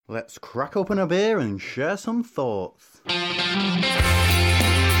Let's crack open a beer and share some thoughts.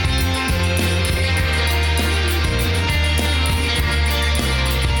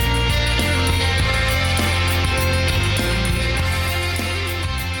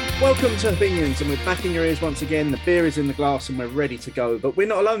 Welcome to Opinions, and we're back in your ears once again. The beer is in the glass and we're ready to go. But we're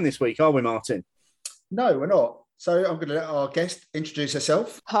not alone this week, are we, Martin? No, we're not. So I'm going to let our guest introduce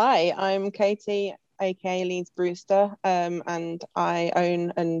herself. Hi, I'm Katie, aka Leeds Brewster, and I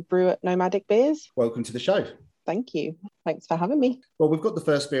own and brew at Nomadic Beers. Welcome to the show. Thank you. Thanks for having me. Well, we've got the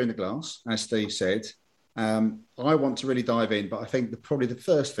first beer in the glass, as Steve said. I want to really dive in, but I think probably the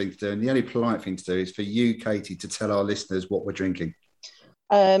first thing to do, and the only polite thing to do, is for you, Katie, to tell our listeners what we're drinking.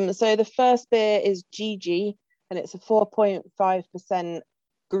 So the first beer is Gigi, and it's a 4.5%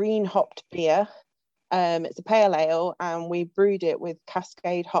 green hopped beer. It's a pale ale, and we brewed it with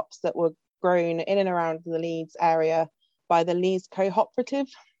Cascade hops that were grown in and around the Leeds area by the Leeds Cooperative.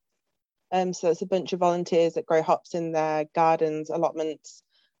 So it's a bunch of volunteers that grow hops in their gardens, allotments,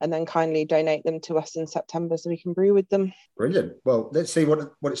 and then kindly donate them to us in September so we can brew with them. Brilliant. Well, let's see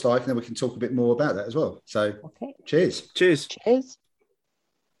what it's like, and then we can talk a bit more about that as well. So, okay. Cheers. Cheers. Cheers.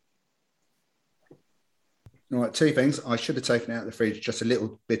 All right, two things. I should have taken it out of the fridge just a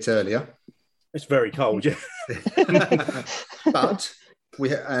little bit earlier. It's very cold, yeah. But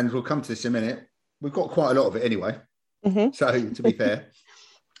we'll come to this in a minute. We've got quite a lot of it anyway. Mm-hmm. So to be fair,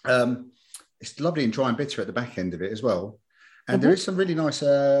 it's lovely and dry and bitter at the back end of it as well. And there is some really nice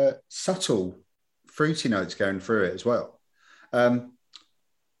subtle fruity notes going through it as well.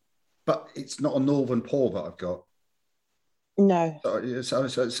 But it's not a northern pour that I've got. No. So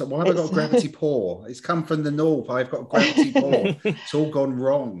why have I got a gravity pour? It's come from the north. I've got a gravity pour. It's all gone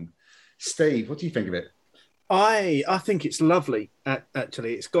wrong. Steve, what do you think of it? I think it's lovely.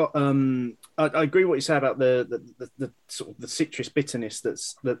 Actually, it's got. I agree what you say about the sort of the citrus bitterness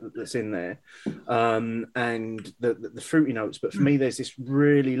that's in there, and the fruity notes. But for me, there's this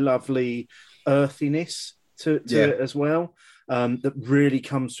really lovely earthiness to it as well. That really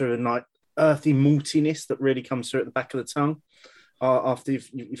comes through, and like earthy maltiness that really comes through at the back of the tongue after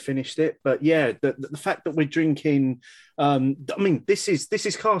you've finished it. But yeah, the fact that we're drinking, I mean, this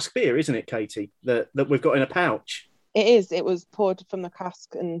is cask beer, isn't it, Katie? That we've got in a pouch. It is. It was poured from the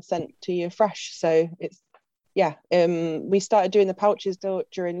cask and sent to you fresh. So it's we started doing the pouches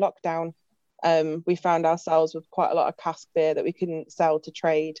during lockdown. We found ourselves with quite a lot of cask beer that we couldn't sell to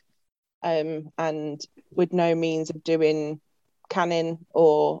trade, and with no means of doing canning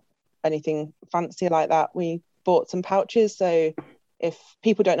or anything fancy like that, we bought some pouches. So if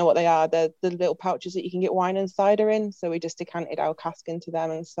people don't know what they are, they're the little pouches that you can get wine and cider in. So we just decanted our cask into them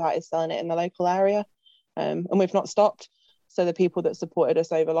and started selling it in the local area, and we've not stopped. So the people that supported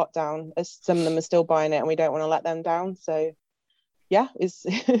us over lockdown, some of them are still buying it, and we don't want to let them down. So yeah, it's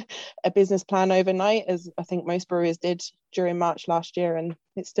a business plan overnight, as I think most brewers did during March last year, and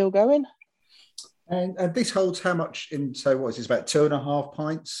it's still going. And this holds how much in? So what is this, about 2.5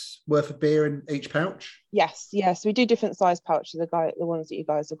 pints worth of beer in each pouch? Yes. We do different size pouches. The ones that you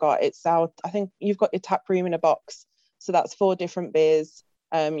guys have got. It's I think you've got your tap room in a box, so that's 4 different beers.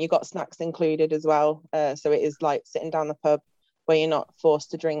 You got snacks included as well. So it is like sitting down the pub where you're not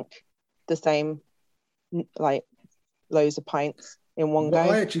forced to drink the same like loads of pints in one go.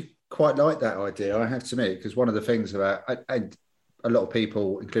 I actually quite like that idea, I have to admit, because one of the things about a lot of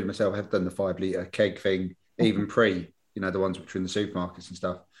people, including myself, have done the 5 litre keg thing, even pre, the ones which are in the supermarkets and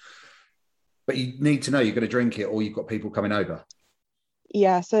stuff. But you need to know you're going to drink it, or you've got people coming over.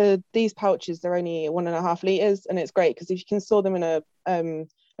 Yeah, so these pouches, they're only 1.5 litres, and it's great because if you can store them in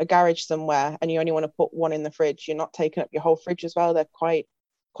a garage somewhere and you only want to put one in the fridge, you're not taking up your whole fridge as well. They're quite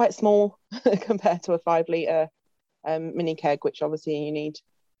small compared to a 5 litre mini keg, which obviously you need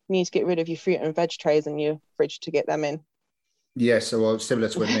to get rid of your fruit and veg trays in your fridge to get them in. Yeah, so similar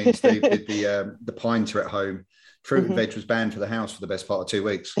to when me and Steve did the pinter at home, fruit and veg was banned for the house for the best part of 2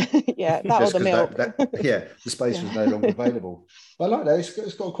 weeks. Yeah, that or the milk. The space was no longer available. But I like that.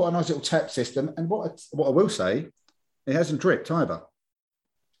 It's got quite a nice little tap system. And what I will say, it hasn't dripped either.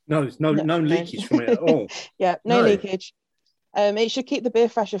 No, there's no leakage from it at all. Yeah, no leakage. It should keep the beer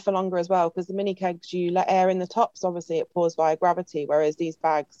fresher for longer as well, because the mini kegs, you let air in the tops, obviously it pours via gravity, whereas these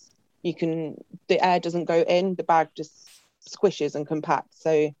bags, the air doesn't go in, the bag just squishes and compacts,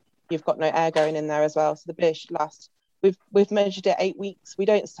 so you've got no air going in there as well. So the beer should last. We've measured it 8 weeks. We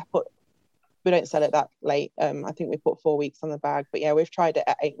don't sell it that late. I think we put 4 weeks on the bag, but yeah, we've tried it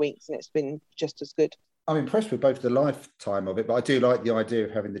at 8 weeks and it's been just as good. I'm impressed with both the lifetime of it, but I do like the idea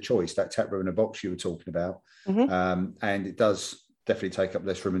of having the choice, that tap room in a box you were talking about. And it does definitely take up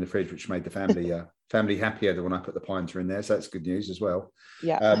less room in the fridge, which made the family happier than when I put the Pinter in there. So that's good news as well.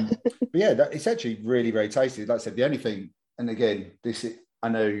 Yeah. But yeah, it's actually really, very tasty. Like I said, the only thing, and again, this is, I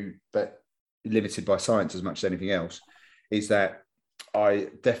know, but limited by science as much as anything else, is that I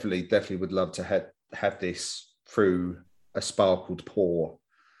definitely would love to have this through a sparkled pour,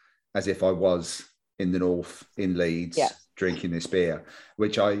 as if I was in the north in Leeds drinking this beer,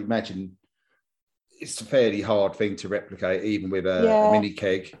 which I imagine it's a fairly hard thing to replicate, even with a mini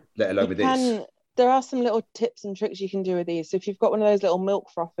keg, let alone with this. There are some little tips and tricks you can do with these. So if you've got one of those little milk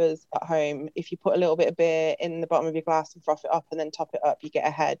frothers at home, if you put a little bit of beer in the bottom of your glass and froth it up and then top it up, you get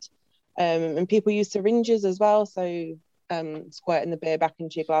a head. And people use syringes as well, so squirting the beer back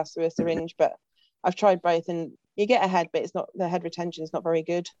into your glass through a syringe. But I've tried both, and you get a head, but it's not, the head retention is not very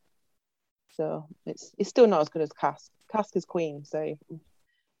good. So it's still not as good as cask. Cask is queen, so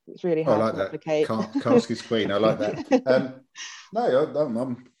it's really hard to replicate. Cask is queen. I like that.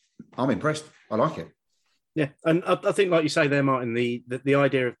 No, I'm impressed. I like it. Yeah, and I think, like you say there, Martin, the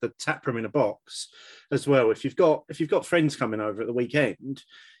idea of the tap room in a box as well. If you've got friends coming over at the weekend,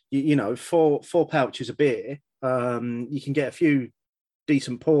 you know, four pouches of beer, you can get a few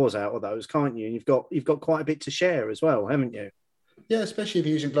decent pours out of those, can't you? And you've got quite a bit to share as well, haven't you? Yeah, especially if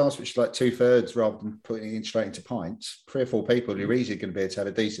you're using glass, which is like 2/3 rather than putting it straight into pints. 3 or 4 people, you're easily going to be able to have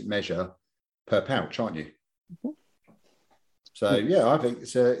a decent measure per pouch, aren't you? Mm-hmm. So yeah, I think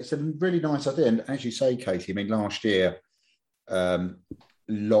it's a really nice idea. And as you say, Katie, I mean, last year,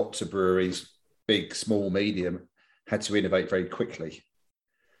 lots of breweries, big, small, medium, had to innovate very quickly.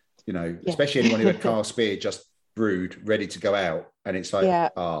 You know, especially anyone who had cask beer just brewed, ready to go out, and it's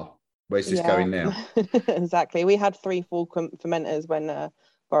like, where's this going now? Exactly. We had 3 full fermenters when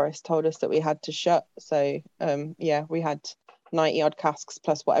Boris told us that we had to shut. So we had 90 odd casks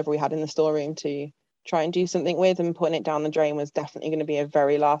plus whatever we had in the storeroom to try and do something with, and putting it down the drain was definitely going to be a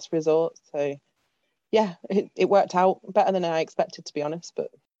very last resort. So yeah, it worked out better than I expected, to be honest. But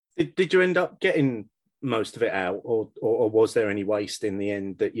did you end up getting most of it out, or was there any waste in the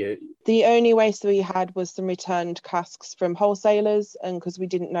end that you? The only waste we had was some returned casks from wholesalers, and because we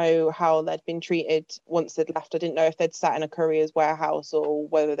didn't know how they'd been treated once they'd left, I didn't know if they'd sat in a courier's warehouse or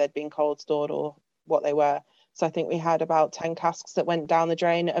whether they'd been cold stored or what they were. So I think we had about 10 casks that went down the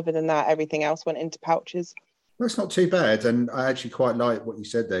drain. Other than that, everything else went into pouches. Well, it's not too bad. And I actually quite like what you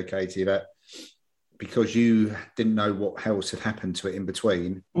said there, Katie, that because you didn't know what else had happened to it in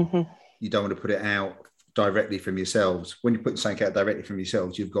between, you don't want to put it out directly from yourselves. When you put something out directly from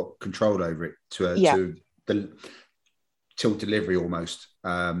yourselves, you've got control over it till delivery almost.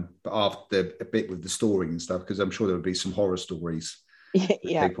 But after a bit with the storing and stuff, because I'm sure there would be some horror stories.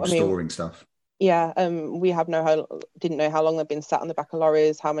 People storing stuff. Yeah, we didn't know how long they've been sat on the back of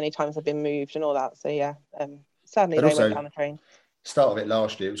lorries, how many times they've been moved and all that. So yeah, sadly they went down the drain. Start of it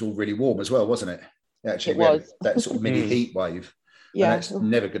last year, it was all really warm as well, wasn't it? Actually, it was. That sort of mini heat wave. Yeah. And that's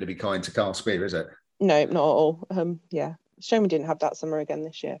never going to be kind to cask beer, is it? No, not at all. Shame we didn't have that summer again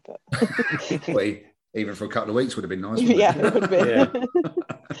this year, but well, even for a couple of weeks would have been nice. Yeah, it would have been.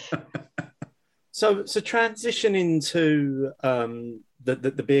 So transition into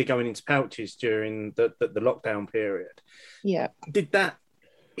the beer going into pouches during the lockdown period. Yeah. Did that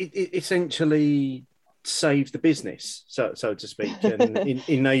essentially save the business, so to speak, and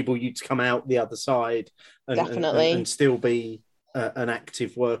enable you to come out the other side and still be an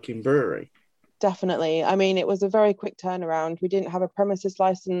active working brewery? Definitely. I mean, it was a very quick turnaround. We didn't have a premises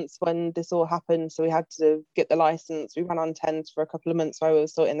license when this all happened, so we had to get the license. We ran on tents for a couple of months while we were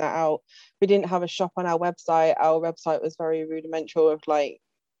sorting that out. We didn't have a shop on our website. Our website was very rudimentary of like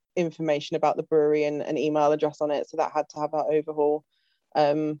information about the brewery and an email address on it, so that had to have that overhaul.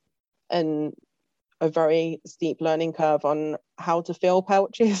 And a very steep learning curve on how to fill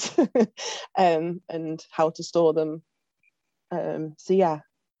pouches and how to store them. So yeah,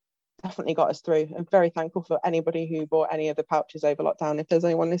 definitely got us through. I'm very thankful for anybody who bought any of the pouches over lockdown. If there's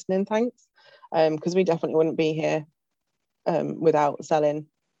anyone listening, thanks, because we definitely wouldn't be here without selling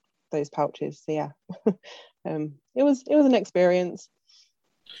those pouches. So yeah, it was an experience.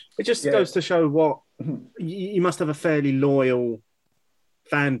 It just goes to show what you must have a fairly loyal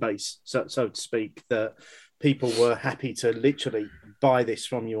fan base, so to speak, that people were happy to literally buy this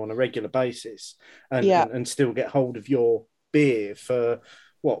from you on a regular basis and still get hold of your beer for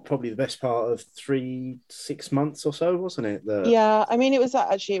probably the best part of 3-6 months or so, wasn't it? Yeah, I mean, it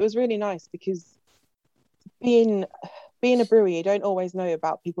was really nice because being a brewery, you don't always know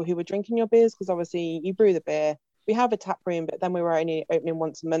about people who were drinking your beers, because obviously you brew the beer. We have a tap room, but then we were only opening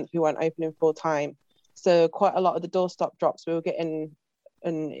once a month. We weren't opening full time, so quite a lot of the doorstop drops we were getting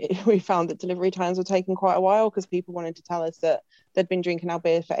we found that delivery times were taking quite a while because people wanted to tell us that they'd been drinking our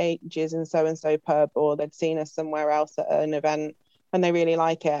beer for ages in so and so pub, or they'd seen us somewhere else at an event and they really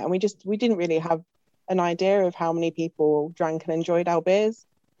like it. And we didn't really have an idea of how many people drank and enjoyed our beers.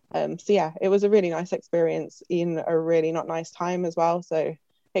 So yeah, it was a really nice experience in a really not nice time as well. So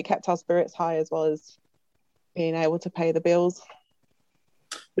it kept our spirits high as well as being able to pay the bills.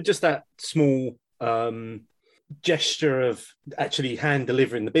 But just that small gesture of actually hand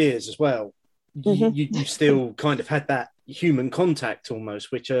delivering the beers as well, you still kind of had that human contact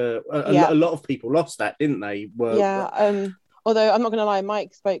almost, which a lot of people lost that, didn't they? Although I'm not going to lie,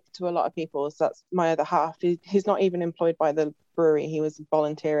 Mike spoke to a lot of people, so that's my other half. He's not even employed by the brewery. He was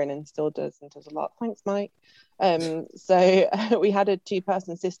volunteering and still does a lot. Thanks, Mike. So we had a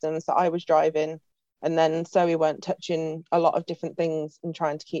 2-person system, so I was driving, and then so we weren't touching a lot of different things and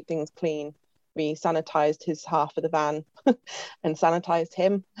trying to keep things clean. We sanitized his half of the van and sanitized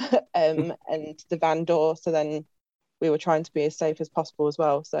him and the van door. So then we were trying to be as safe as possible as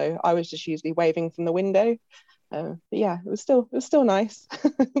well. So I was just usually waving from the window. But yeah, it was still nice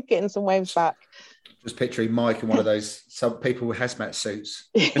getting some waves back. Just picturing Mike in one of those some people with hazmat suits,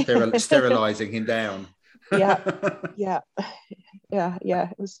 sterilizing him down. Yeah.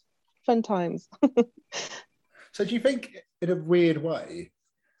 It was fun times. So do you think, in a weird way,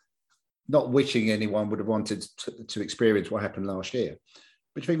 not wishing anyone would have wanted to experience what happened last year,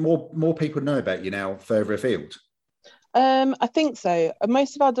 but do you think more people know about you now further afield? I think so.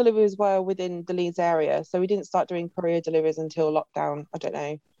 Most of our deliveries were within the Leeds area, so we didn't start doing courier deliveries until lockdown, I don't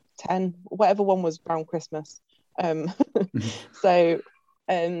know, 10, whatever one was around Christmas. So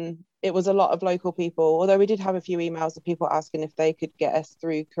it was a lot of local people, although we did have a few emails of people asking if they could get us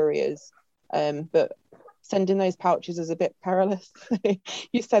through couriers, but sending those pouches is a bit perilous.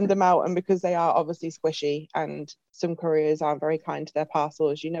 You send them out, and because they are obviously squishy and some couriers aren't very kind to their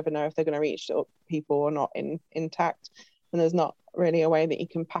parcels, you never know if they're going to reach people or not intact, and there's not really a way that you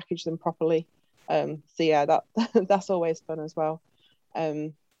can package them properly. So yeah, that's always fun as well.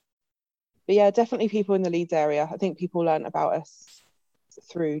 But yeah, definitely people in the Leeds area. I think people learned about us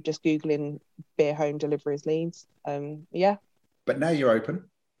through just Googling beer home deliveries Leeds. Yeah. But now you're open.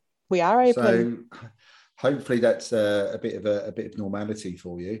 We are open. So hopefully that's a bit of normality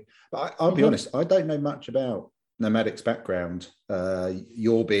for you. But I'll be honest, I don't know much about Nomadic's background,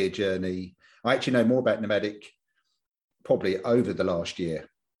 your beer journey. I actually know more about Nomadic probably over the last year,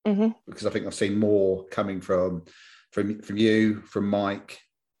 because I think I've seen more coming from you, from Mike,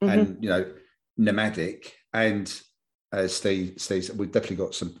 and Nomadic. And as Steve said, we've definitely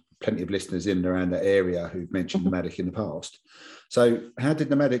got plenty of listeners in and around that area who've mentioned Nomadic in the past. So how did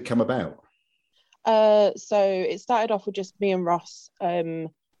Nomadic come about? So it started off with just me and Ross.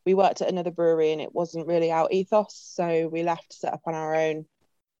 We worked at another brewery and it wasn't really our ethos, so we left to set up on our own.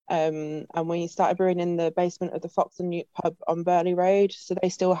 And we started brewing in the basement of the Fox and Newt pub on Burley Road. So they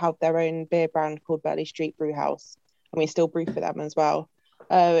still have their own beer brand called Burley Street Brew House, and we still brew for them as well.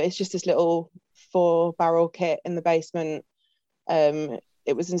 It's just this little 4-barrel kit in the basement.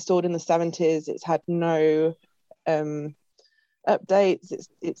 It was installed in the 70s. It's had no updates.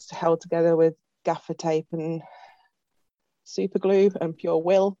 It's held together with gaffer tape and super glue and pure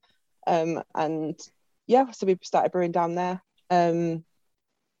will. And yeah, so we started brewing down there. And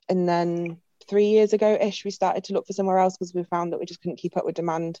then 3 years ago-ish, we started to look for somewhere else because we found that we just couldn't keep up with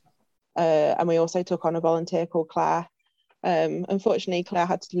demand. And we also took on a volunteer called Claire. Unfortunately, Claire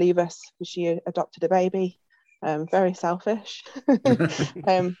had to leave us because she adopted a baby. Very selfish.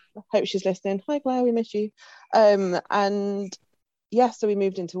 Hope she's listening. Hi, Claire, we miss you. And yeah, so we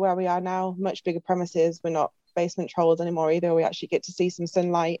moved into where we are now, much bigger premises. We're not basement trolls anymore either. We actually get to see some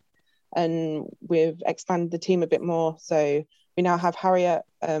sunlight, and we've expanded the team a bit more. So we now have Harriet,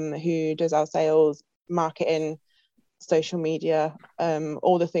 who does our sales, marketing, social media,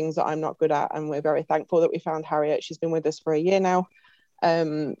 all the things that I'm not good at. And we're very thankful that we found Harriet. She's been with us for a year now.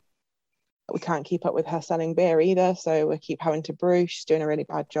 We can't keep up with her selling beer either, so we keep having to brew. She's doing a really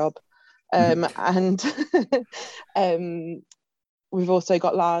bad job. And we've also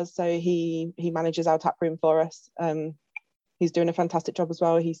got Lars, so he manages our tap room for us. He's doing a fantastic job as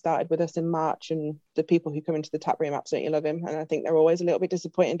well. He started with us in March, and the people who come into the tap room absolutely love him. And I think they're always a little bit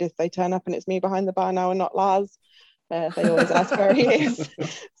disappointed if they turn up and it's me behind the bar now and not Lars. They always ask where he is.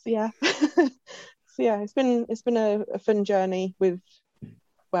 So yeah, it's been a fun journey. With,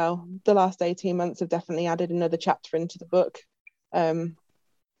 well, the last 18 months have definitely added another chapter into the book. So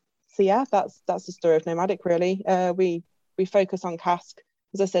yeah, that's the story of Nomadic, really. We focus on cask.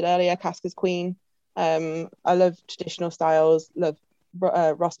 As I said earlier, cask is queen. I love traditional styles.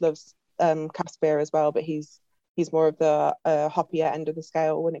 Ross loves cask beer as well, but he's he's more of the hoppier end of the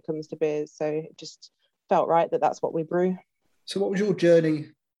scale when it comes to beers. So it just felt right that that's what we brew. So what was your journey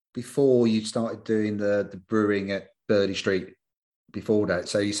before you started doing the brewing at Birdie Street before that?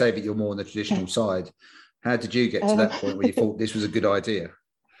 So you say that you're more on the traditional side. How did you get to that point where you thought this was a good idea?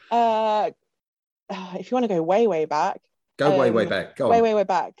 If you want to go way, way back. Go way back. Go on. Way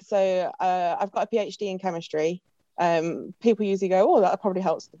back. So I've got a PhD in chemistry. People usually go, oh, that probably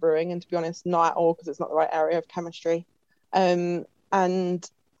helps the brewing. And to be honest, not at all, because it's not the right area of chemistry. And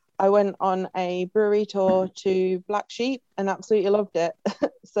I went on a brewery tour to Black Sheep and absolutely loved it.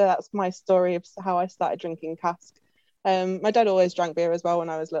 So that's my story of how I started drinking cask. My dad always drank beer as well when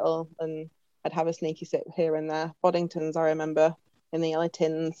I was little, and I'd have a sneaky sip here and there. Boddingtons, I remember, in the yellow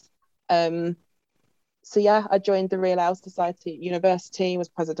tins. So yeah, I joined the Real Ale Society at university, was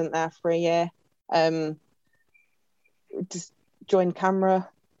president there for a year. Just joined CAMRA,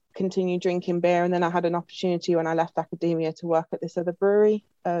 continued drinking beer, and then I had an opportunity when I left academia to work at this other brewery.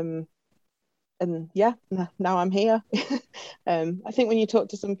 And yeah, now I'm here. I think when you talk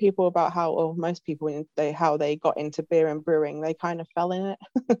to some people about most people, how they got into beer and brewing, they kind of fell in it.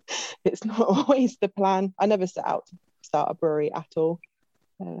 It's not always the plan. I never set out to start a brewery at all.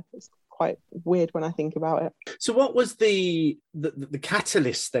 It's quite weird when I think about it. So what was the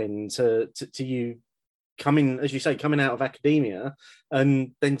catalyst then to you coming, as you say, coming out of academia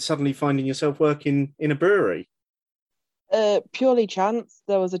and then suddenly finding yourself working in a brewery? Purely chance.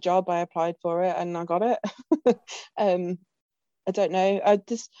 There was a job, I applied for it and I got it. I don't know.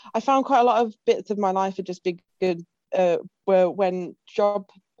 I found quite a lot of bits of my life had just been good where when job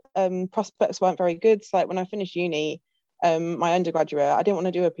prospects weren't very good. So like when I finished uni, my undergraduate, I didn't want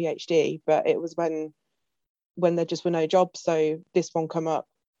to do a PhD, but it was when there just were no jobs. So this one come up,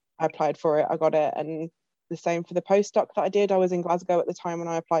 I applied for it, I got it. And the same for the postdoc that I did. I was in Glasgow at the time when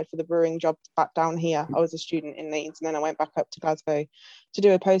I applied for the brewing job back down here. I was a student in Leeds, and then I went back up to Glasgow to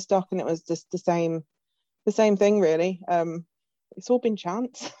do a postdoc, and it was just the same thing really. It's all been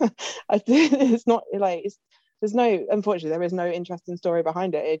chance. It's not like unfortunately there is no interesting story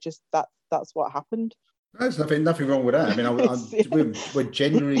behind it. It just that's what happened. There's nothing wrong with that. I mean, we're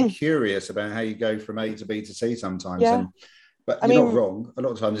genuinely curious about how you go from A to B to C sometimes. Yeah. But you're not wrong. A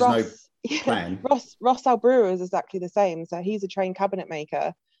lot of times there's no plan. Ross, our brewer, is exactly the same. So he's a trained cabinet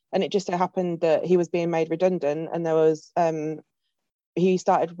maker, and it just so happened that he was being made redundant, and there was he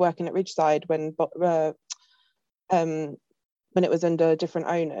started working at Ridgeside when it was under different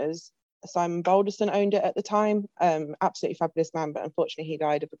owners. Simon Balderson owned it at the time. Absolutely fabulous man, but unfortunately he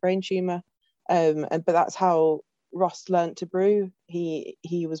died of a brain tumour. But that's how Ross learnt to brew. He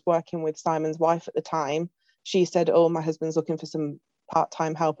was working with Simon's wife at the time. She said, "Oh, my husband's looking for some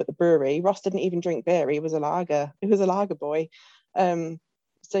part-time help at the brewery." Ross didn't even drink beer. He was a lager boy.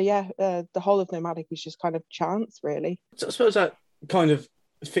 So yeah, the whole of Nomadic is just kind of chance, really. So I suppose that kind of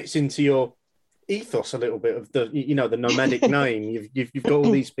fits into your ethos a little bit of the Nomadic name. You've got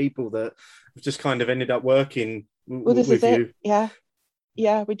all these people that have just kind of ended up working with you.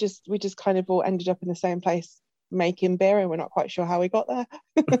 Yeah, we just kind of all ended up in the same place making beer, and we're not quite sure how we got there.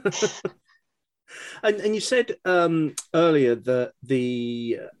 And you said earlier that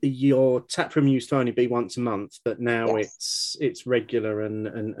your tap room used to only be once a month, but now it's regular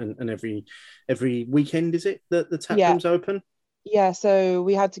and every weekend, is it that the tap room's open? Yeah, so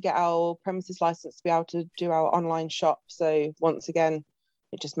we had to get our premises license to be able to do our online shop. So once again,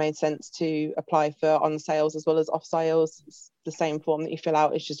 it just made sense to apply for on sales as well as off sales. It's the same form that you fill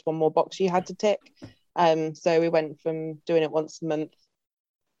out. It's just one more box you had to tick. So we went from doing it once a month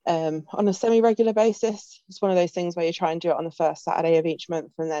on a semi-regular basis. It's one of those things where you try and do it on the first Saturday of each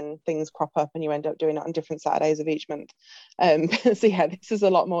month, and then things crop up and you end up doing it on different Saturdays of each month. So yeah, this is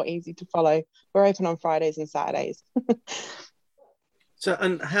a lot more easy to follow. We're open on Fridays and Saturdays. So,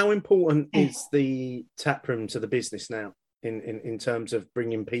 and how important is the tap room to the business now in terms of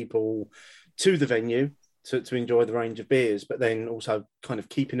bringing people to the venue to enjoy the range of beers, but then also kind of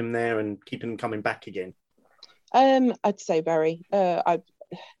keeping them there and keeping them coming back again? I'd say very.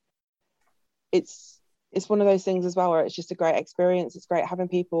 It's one of those things as well where it's just a great experience. It's great having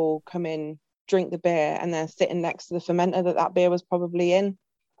people come in, drink the beer, and they're sitting next to the fermenter that beer was probably in.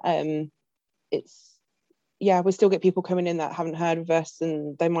 We still get people coming in that haven't heard of us,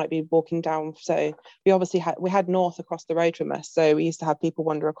 and they might be walking down. So we obviously had North across the road from us, so we used to have people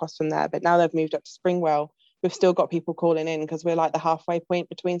wander across from there, but now they've moved up to Springwell. We've still got people calling in because we're like the halfway point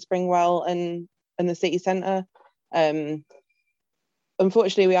between Springwell and the city centre.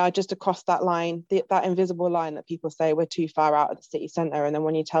 Unfortunately, we are just across that line, that invisible line that people say we're too far out of the city centre, and then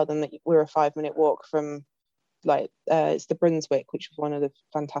when you tell them that we're a 5-minute walk from, it's the Brunswick, which is one of the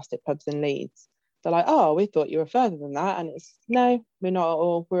fantastic pubs in Leeds. they're like, oh, we thought you were further than that. And it's, no, we're not at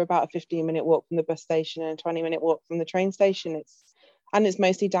all. We're about a 15-minute walk from the bus station and a 20-minute walk from the train station. It's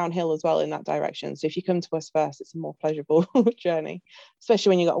mostly downhill as well in that direction. So if you come to us first, it's a more pleasurable journey, especially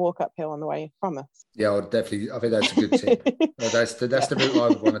when you got to walk uphill on the way from us. Yeah, I think that's a good tip. That's the route I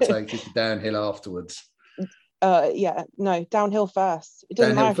would want to take, is the downhill afterwards. No, downhill first. It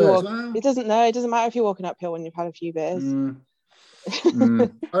doesn't matter if you walk. Well, it doesn't matter if you're walking uphill when you've had a few beers.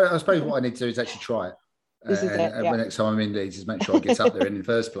 I suppose what I need to do is actually try it. The next time I'm in Leeds, is make sure I get up there in the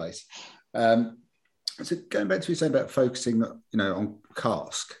first place. So going back to what you saying about focusing, on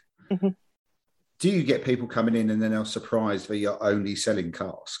cask, mm-hmm. Do you get people coming in and then they're surprised that you're only selling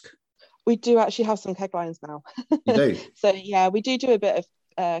cask? We do actually have some keg lines now. You do? So yeah, we do a bit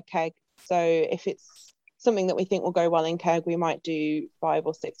of keg. So if it's something that we think will go well in keg, we might do 5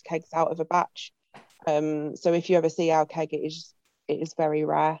 or 6 kegs out of a batch. So if you ever see our keg, it is very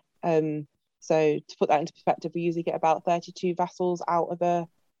rare. So to put that into perspective, we usually get about 32 vessels out of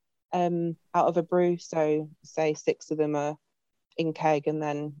a brew. So say 6 of them are in keg, and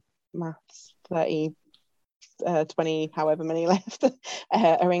then maths 30, 20, however many left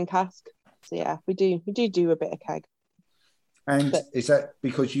are in cask. So yeah, we do a bit of keg. And is that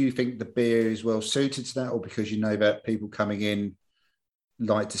because you think the beer is well suited to that, or because you know that people coming in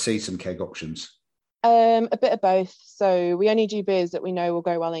like to see some keg options? A bit of both. So we only do beers that we know will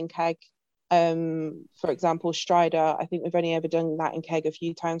go well in keg. For example, Strider, I think we've only ever done that in keg a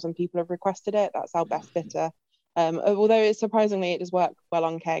few times when people have requested it. That's our best bitter. Although surprisingly it does work well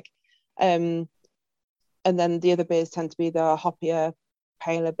on keg. And then the other beers tend to be the hoppier,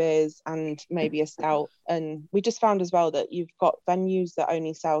 paler beers and maybe a stout. And we just found as well that you've got venues that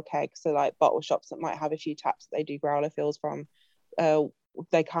only sell keg, so like bottle shops that might have a few taps that they do growler fills from.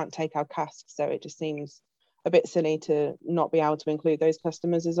 They can't take our casks, so it just seems a bit silly to not be able to include those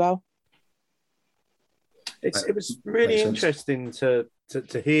customers as well. It was really interesting to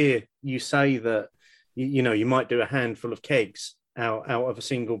hear you say that you might do a handful of kegs out of a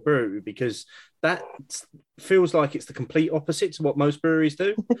single brew, because that feels like it's the complete opposite to what most breweries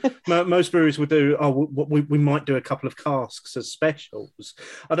do. Most breweries would do, we might do a couple of casks as specials.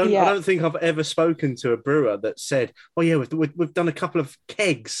 I don't think I've ever spoken to a brewer that said, oh yeah, we've done a couple of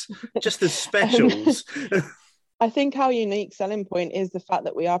kegs just as specials. I think our unique selling point is the fact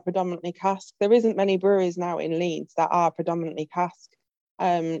that we are predominantly cask. There isn't many breweries now in Leeds that are predominantly cask.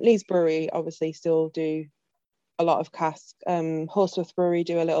 Leeds Brewery obviously still do a lot of cask. Horsworth Brewery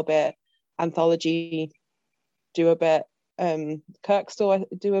do a little bit. Anthology do a bit. Kirkstall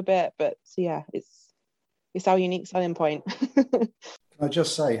do a bit. But so yeah, it's our unique selling point. Can I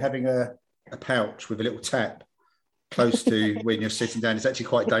just say, having a pouch with a little tap close to when you're sitting down is actually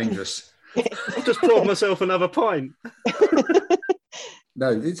quite dangerous. I've just poured myself another pint.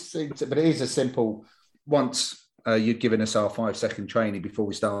 No, but it is a simple. Once you'd given us our 5-second training before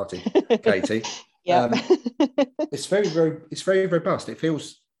we started, Katie. Yeah. It's very robust. It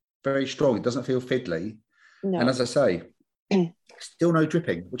feels very strong. It doesn't feel fiddly. No. And as I say, still no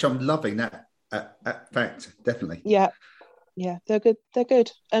dripping, which I'm loving that fact, definitely. Yeah, they're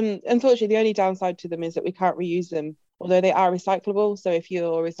good. Unfortunately, the only downside to them is that we can't reuse them, although they are recyclable. So if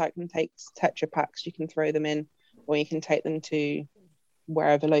your recycling takes Tetra packs, you can throw them in, or you can take them to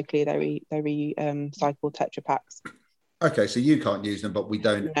wherever locally they recycle Tetra packs. Okay, so you can't use them, but we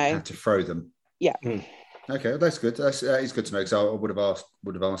don't have to throw them. Yeah. Okay, well, that's good. That is good to know, because I would have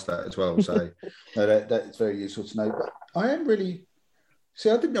asked that as well. So no, that's very useful to know. But I am really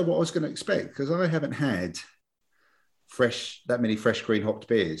I didn't know what I was going to expect, because I haven't had that many fresh green hopped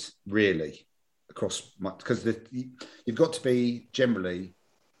beers really across because you've got to be generally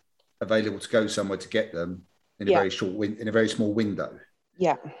available to go somewhere to get them in a very small window.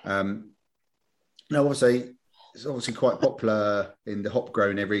 Yeah. Now, obviously, it's obviously quite popular in the hop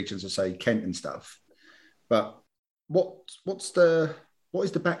growing regions of, say, Kent and stuff. But what is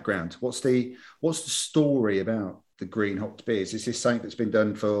the background? What's the story about the green hopped beers? Is this something that's been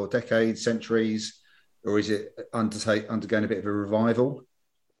done for decades, centuries, or is it undergoing a bit of a revival?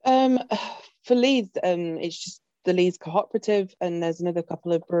 For Leeds, it's just the Leeds Cooperative, and there's another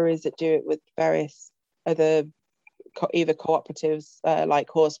couple of breweries that do it with various other either cooperatives, like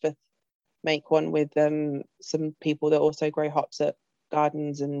Horsforth make one with some people that also grow hops at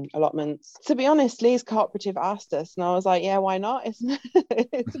gardens and allotments. To be honest, Leeds Cooperative asked us, and I was like, yeah, why not?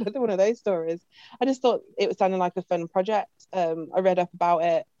 It's another one of those stories. I just thought it was sounding like a fun project. I read up about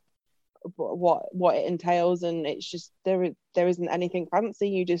it, what it entails, and it's just there isn't anything fancy.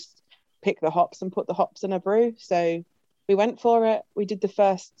 You just pick the hops and put the hops in a brew. So we went for it. We did the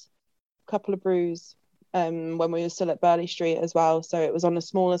first couple of brews when we were still at Burley Street as well, so it was on a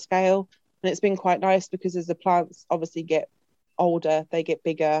smaller scale. And it's been quite nice because as the plants obviously get older, they get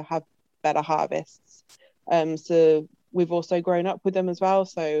bigger, have better harvests. So we've also grown up with them as well.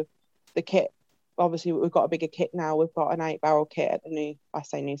 So the kit, obviously we've got a bigger kit now. We've got an 8-barrel kit at the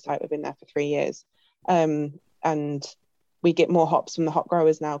new site. We've been there for 3 years. And we get more hops from the hop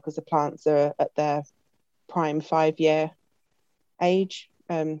growers now because the plants are at their prime 5-year age.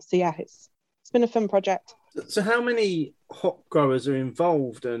 So yeah, it's been a fun project. So how many hop growers are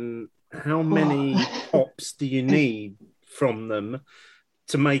involved, and how many hops do you need from them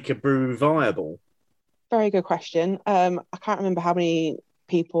to make a brew viable? Very good question. I can't remember how many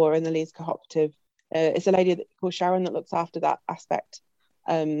people are in the Leeds Cooperative. It's a lady called Sharon that looks after that aspect.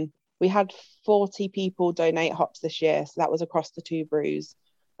 We had 40 people donate hops this year, so that was across the 2 brews.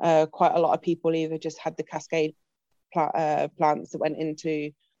 Quite a lot of people either just had the Cascade plants that went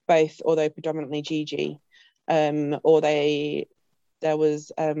into both, although predominantly GG, or there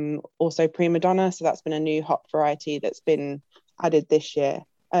was also Prima Donna, so that's been a new hop variety that's been added this year.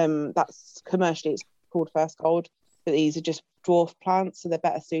 That's commercially, it's called First Gold, but these are just dwarf plants, so they're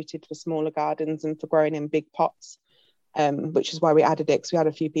better suited for smaller gardens and for growing in big pots, which is why we added it, because we had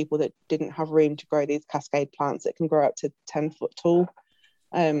a few people that didn't have room to grow these Cascade plants that can grow up to 10 foot tall.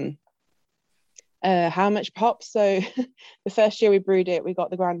 How much hops? So the first year we brewed it, we got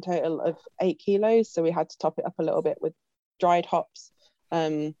the grand total of 8 kilos, so we had to top it up a little bit with dried hops,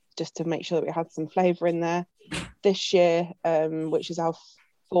 just to make sure that we had some flavour in there. This year, which is our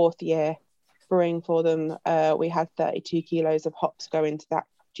 4th year brewing for them, we had 32 kilos of hops go into that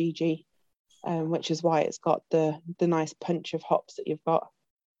GG, which is why it's got the nice punch of hops that you've got.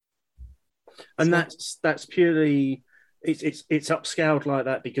 And so that's purely it's upscaled like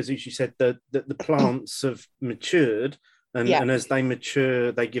that because, as you said, the plants have matured, and as they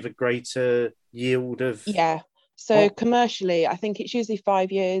mature, they give a greater yield of So commercially, I think it's usually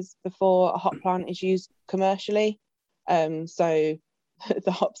 5 years before a hop plant is used commercially. So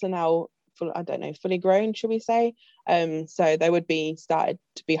the hops are now fully grown, should we say? So they would be started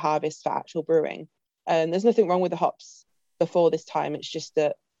to be harvested for actual brewing. There's nothing wrong with the hops before this time. It's just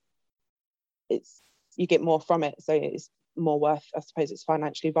that you get more from it, so it's more worth. I suppose it's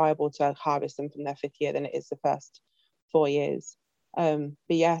financially viable to harvest them from their 5th year than it is the first 4 years. But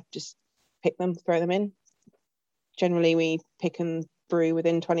yeah, just pick them, throw them in. Generally, we pick and brew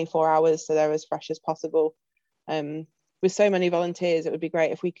within 24 hours, so they're as fresh as possible. With so many volunteers, it would be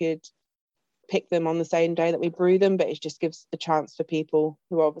great if we could pick them on the same day that we brew them, but it just gives a chance for people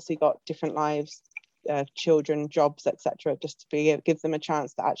who obviously got different lives, children, jobs, etc., just to give them a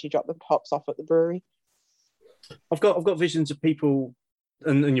chance to actually drop the hops off at the brewery. I've got visions of people,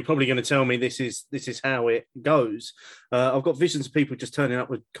 and you're probably going to tell me this is how it goes. I've got visions of people just turning up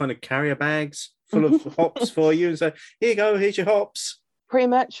with kind of carrier bags full of hops for you and say, "Here you go, here's your hops." Pretty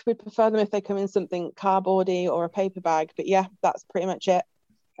much, we'd prefer them if they come in something cardboardy or a paper bag, but yeah, that's pretty much it.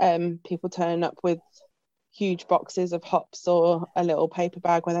 People turning up with huge boxes of hops or a little paper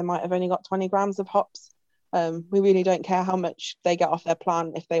bag where they might have only got 20 grams of hops. We really don't care how much they get off their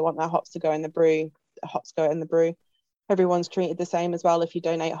plant. If they want their hops to go in the brew, the hops go in the brew. Everyone's treated the same as well. If you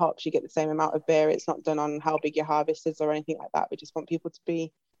donate hops, you get the same amount of beer. It's not done on how big your harvest is or anything like that. We just want people to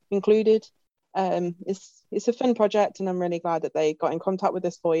be included. It's a fun project, and I'm really glad that they got in contact with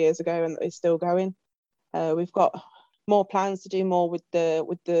us 4 years ago and that it's still going. We've got more plans to do more with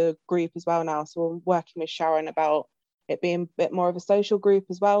the group as well now. So we're working with Sharon about it being a bit more of a social group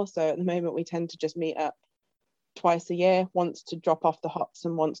as well. So at the moment we tend to just meet up twice a year, once to drop off the hops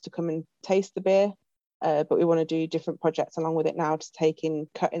and once to come and taste the beer. But we want to do different projects along with it now, to take in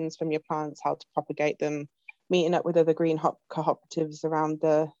cuttings from your plants, how to propagate them, meeting up with other green hop cooperatives around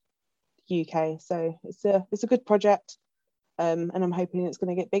the UK. So it's a good project, and I'm hoping it's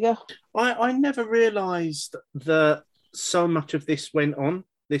going to get bigger. I never realised that so much of this went on,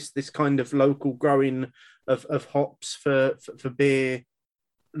 this kind of local growing of hops for beer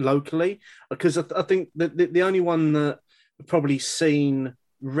locally, because I think the only one that I've probably seen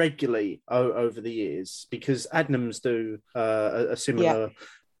regularly over the years, because Adnams do a similar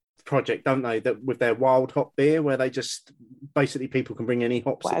project, don't they, that with their wild hop beer, where they just basically people can bring any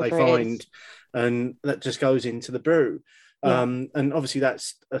hops that they find and that just goes into the brew. And obviously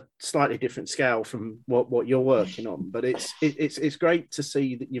that's a slightly different scale from what you're working on, but it's great to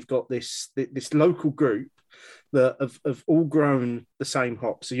see that you've got this local group that have all grown the same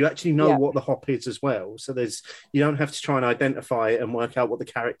hop, so you actually know what the hop is as well. So you don't have to try and identify it and work out what the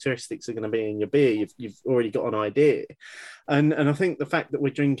characteristics are going to be in your beer. You've already got an idea, and I think the fact that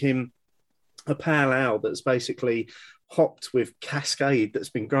we're drinking a pale ale that's basically hopped with Cascade that's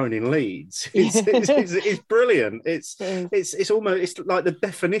been grown in Leeds. It's brilliant. It's almost like the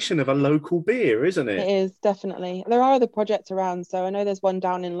definition of a local beer, isn't it? It is, definitely. There are other projects around. So I know there's one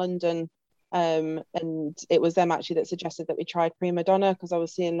down in London, and it was them actually that suggested that we tried Prima Donna, because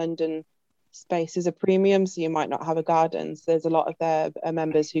obviously in London space is a premium, so you might not have a garden. So there's a lot of their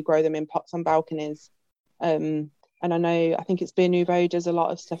members who grow them in pots on balconies. And I think it's Beer Nouveau does a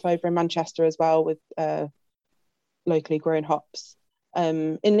lot of stuff over in Manchester as well with locally grown hops.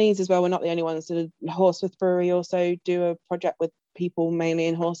 In Leeds as well, we're not the only ones. So Horsforth Brewery also do a project with people mainly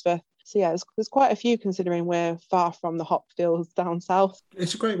in Horsforth. So yeah, there's quite a few, considering we're far from the hop fields down south.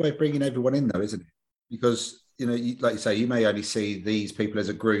 It's a great way of bringing everyone in, though, isn't it? Because, like you say, you may only see these people as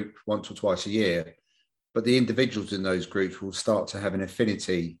a group once or twice a year, but the individuals in those groups will start to have an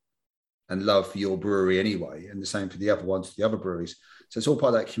affinity and love for your brewery anyway, and the same for the other ones, the other breweries. So it's all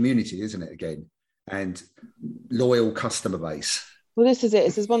part of that community, isn't it, again? And loyal customer base. Well, this is it.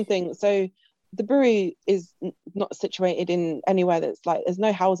 This is one thing. So the brewery is not situated in anywhere that's like, there's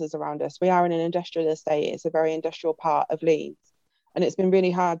no houses around us. We are in an industrial estate. It's a very industrial part of Leeds. And it's been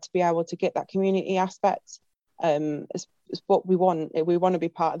really hard to be able to get that community aspect. It's what we want. We want to be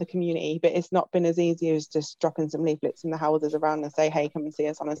part of the community, but it's not been as easy as just dropping some leaflets in the houses around and say, hey, come and see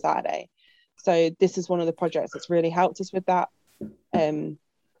us on a Saturday. So this is one of the projects that's really helped us with that. So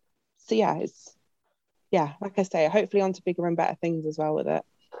yeah, like I say, hopefully on to bigger and better things as well with it.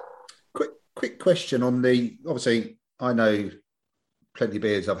 Quick question on obviously, I know plenty of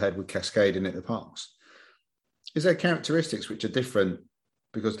beers I've had with Cascade in it in the past. Is there characteristics which are different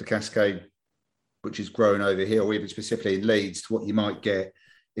because the Cascade, which is grown over here, or even specifically in Leeds, to what you might get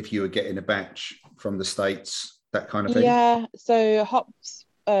if you were getting a batch from the States, that kind of thing? Yeah, so hops,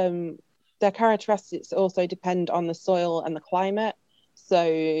 their characteristics also depend on the soil and the climate.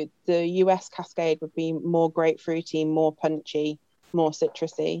 So the US Cascade would be more grapefruity, more punchy, more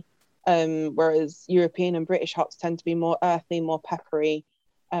citrusy, whereas European and British hops tend to be more earthy, more peppery,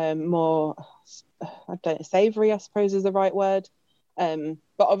 more, savoury, I suppose is the right word. But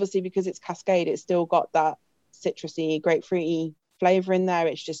obviously because it's Cascade, it's still got that citrusy, grapefruity flavour in there.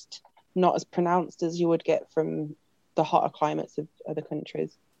 It's just not as pronounced as you would get from the hotter climates of other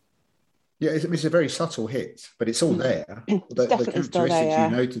countries. Yeah, it's a very subtle hit, but it's all there. The characteristics there,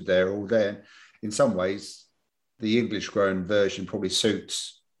 you noted there are all there. In some ways, the English-grown version probably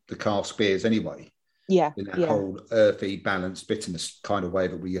suits the cask beers anyway. Yeah, in that whole earthy, balanced bitterness kind of way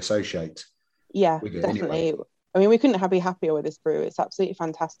that we associate. Yeah, definitely. Anyway. I mean, we couldn't be happier with this brew. It's absolutely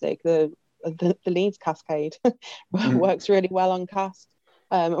fantastic. The Leeds Cascade works really well on cask.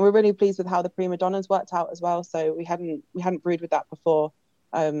 And we're really pleased with how the Prima Donna's worked out as well. So we hadn't brewed with that before.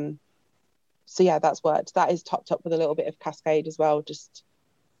 So yeah, that's worked. That is topped up with a little bit of Cascade as well, just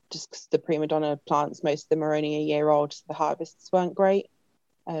because the Prima Donna plants, most of them are only a year old, so the harvests weren't great.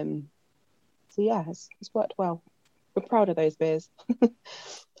 So yeah, it's worked well. We're proud of those beers.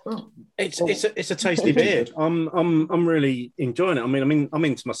 It's a tasty beer. I'm really enjoying it. I mean, I'm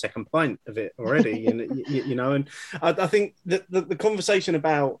into my second pint of it already, and I think that the conversation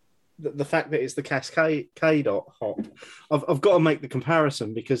about the fact that it's the Cascade hop, I've got to make the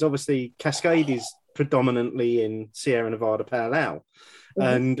comparison, because obviously Cascade is predominantly in Sierra Nevada Pale Ale.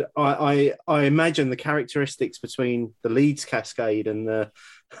 And I imagine the characteristics between the Leeds Cascade and the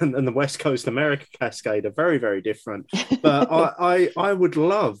West Coast America Cascade are very, very different. But I would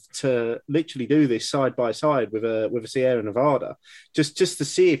love to literally do this side by side with a Sierra Nevada, just to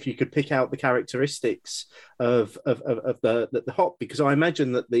see if you could pick out the characteristics of the hop, because I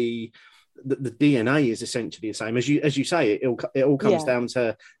imagine that the DNA is essentially the same. As you say, it all comes down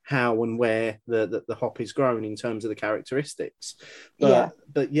to how and where the hop is grown in terms of the characteristics.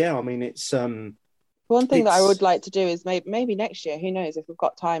 But yeah, I mean, it's one thing that I would like to do is maybe next year, who knows if we've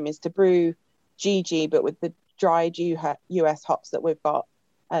got time, is to brew GG but with the dried US hops that we've got,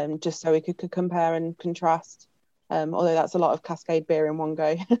 just so we could compare and contrast. Although that's a lot of Cascade beer in one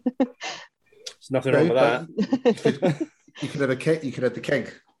go. There's nothing wrong with that. You could have the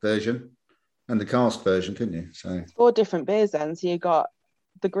keg version and the cask version, couldn't you? So 4 different beers then. So you got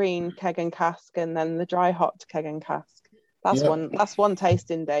the green keg and cask, and then the dry hopped keg and cask. That's one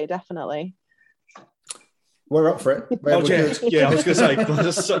tasting day, definitely. We're up for it. I was going to say,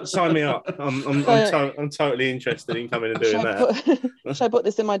 just sign me up. I'm totally interested in coming and doing that. Should I put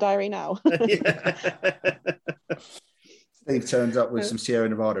this in my diary now? Steve turns up with some Sierra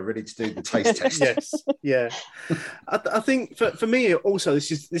Nevada ready to do the taste test. Yes, yeah. I think for me also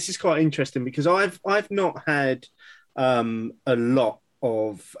this is quite interesting, because I've not had a lot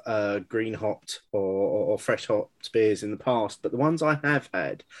of green hopped or fresh hopped beers in the past, but the ones I have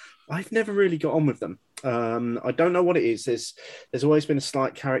had, I've never really got on with them. I don't know what it is. There's always been a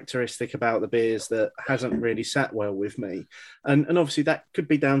slight characteristic about the beers that hasn't really sat well with me, and obviously that could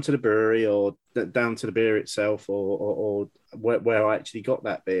be down to the brewery or down to the beer itself, or where I actually got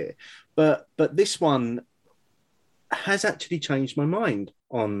that beer. But this one has actually changed my mind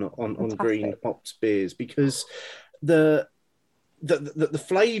on green hopped beers, because the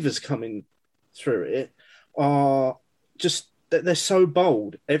flavors coming through it are just, they're so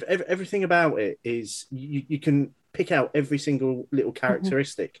bold. Everything about it is, you can pick out every single little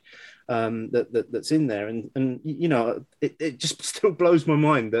characteristic that's in there, and you know, it just still blows my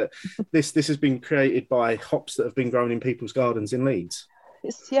mind that this has been created by hops that have been grown in people's gardens in Leeds.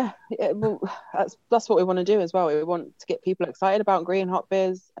 Well, that's what we want to do as well. We want to get people excited about green hop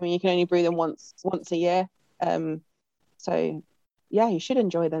beers. I mean, you can only brew them once a year, so yeah, you should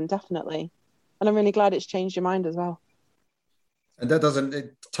enjoy them, definitely. And I'm really glad it's changed your mind as well. And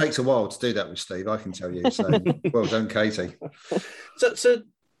it takes a while to do that with Steve, I can tell you. So well done, Katie. So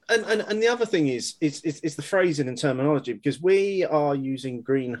and the other thing is the phrasing and terminology, because we are using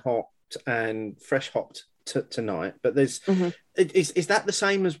green hopped and fresh hopped tonight, but there's is that the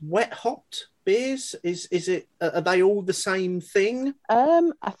same as wet hopped beers? Is it, are they all the same thing?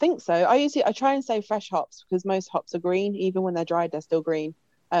 I think so. I try and say fresh hops, because most hops are green. Even when they're dried, they're still green.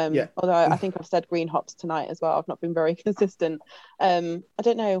 Although I think I've said green hops tonight as well. I've not been very consistent. I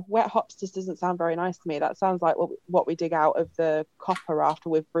don't know. Wet hops just doesn't sound very nice to me. That sounds like what we dig out of the copper after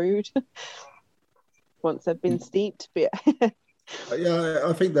we've brewed, once they've been steeped. But yeah,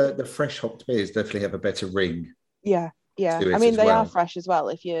 I think the fresh hopped beers definitely have a better ring. Yeah. I mean, they are fresh as well.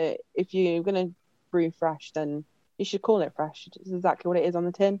 If you're going to brew fresh, then you should call it fresh. It's exactly what it is on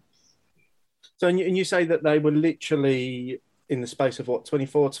the tin. So, and you say that they were literally in the space of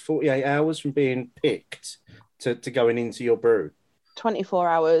 24 to 48 hours from being picked to going into your brew? 24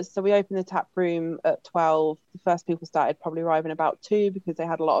 hours. So we opened the tap room at 12. The first people started probably arriving about 2, because they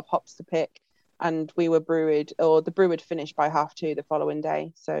had a lot of hops to pick, and we were the brew would finish by 2:30 the following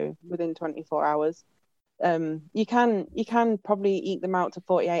day. So within 24 hours. You can probably eat them out to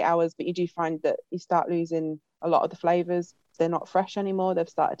 48 hours, but you do find that you start losing a lot of the flavors. They're not fresh anymore. They've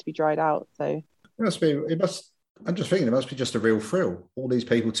started to be dried out. So I'm just thinking it must be just a real thrill. All these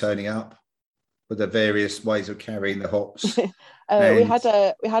people turning up with their various ways of carrying the hops. We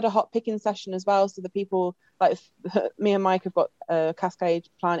had a hop picking session as well. So the people, like me and Mike, have got a Cascade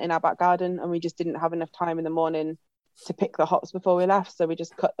plant in our back garden, and we just didn't have enough time in the morning to pick the hops before we left. So we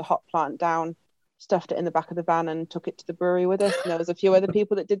just cut the hop plant down, stuffed it in the back of the van, and took it to the brewery with us. And there was a few other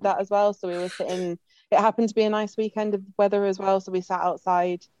people that did that as well. So we were sitting. It happened to be a nice weekend of weather as well. So we sat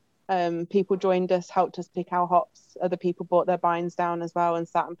outside. People joined us, helped us pick our hops. Other people brought their bines down as well and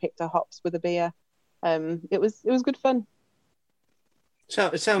sat and picked our hops with a beer. It was good fun. So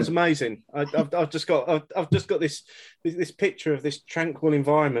it sounds amazing. I've just got this picture of this tranquil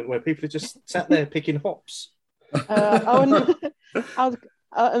environment where people are just sat there picking hops.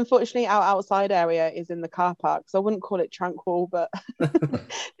 Unfortunately, our outside area is in the car park, so I wouldn't call it tranquil, but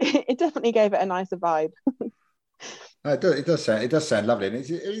it definitely gave it a nicer vibe. It does sound lovely, and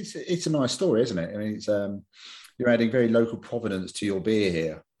it's a nice story, isn't it? I mean, it's you're adding very local provenance to your beer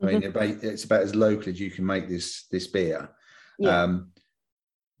here. I mean, it's about as local as you can make this beer,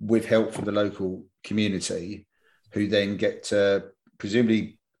 with help from the local community, who then get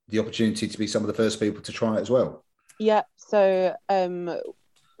presumably the opportunity to be some of the first people to try it as well. Yeah. So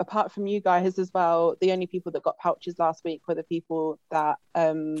apart from you guys as well, the only people that got pouches last week were the people that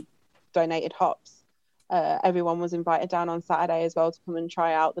donated hops. Everyone was invited down on Saturday as well to come and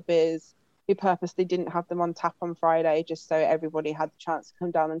try out the beers. We purposely didn't have them on tap on Friday, just so everybody had the chance to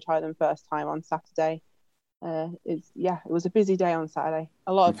come down and try them first time on Saturday. It was a busy day on Saturday.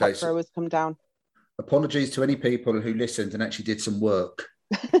 A lot of tap growers come down. Apologies to any people who listened and actually did some work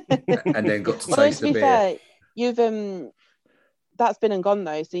and then got to taste the beer. Fair, you've that's been and gone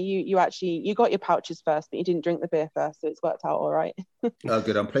though. So you got your pouches first, but you didn't drink the beer first, so it's worked out all right. Oh,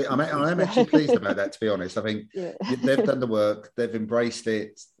 good. I'm actually pleased about that, to be honest. I think they've done the work, they've embraced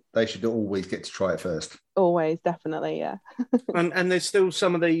it. They should always get to try it first. Always, definitely, yeah. and there's still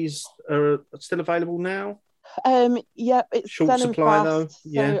some of these are still available now. It's short supply fast,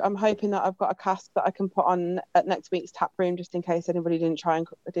 though. So I'm hoping that I've got a cask that I can put on at next week's tap room, just in case anybody didn't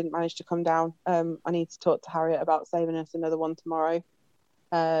manage to come down. I need to talk to Harriet about saving us another one tomorrow.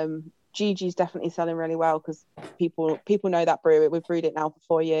 Gigi's definitely selling really well, because people know that brew. We've brewed it now for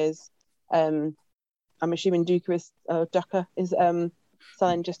 4 years. I'm assuming Ducker is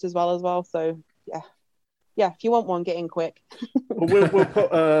selling just as well. So yeah. if you want one, get in quick. Well,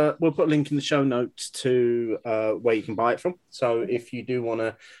 we'll put a link in the show notes to where you can buy it from. So if you do want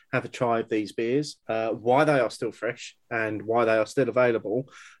to have a try of these beers, why they are still fresh and why they are still available,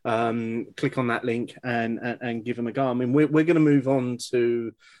 click on that link and give them a go. I mean, we're going to move on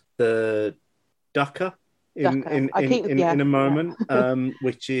to the Ducker in a moment,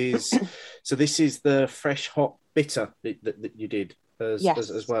 which is so this is the fresh hop bitter that you did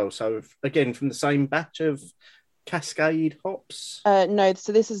as well. So again, from the same batch of Cascade hops? No,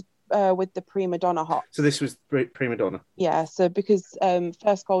 so this is with the Prima Donna hop. So this was Prima Donna. Yeah, so because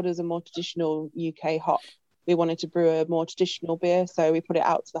First Gold is a more traditional UK hop, we wanted to brew a more traditional beer, so we put it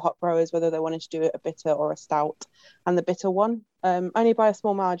out to the hop growers whether they wanted to do it a bitter or a stout, and the bitter one only by a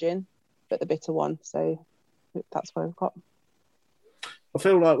small margin, but the bitter one. So that's what we've got. I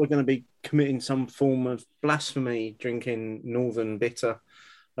feel like we're going to be committing some form of blasphemy drinking Northern bitter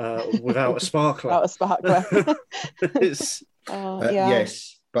without a sparkler. Without a sparkler.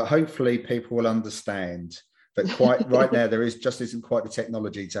 Yes, but hopefully people will understand that quite right now there isn't quite the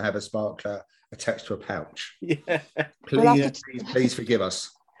technology to have a sparkler attached to a pouch. Yeah, please forgive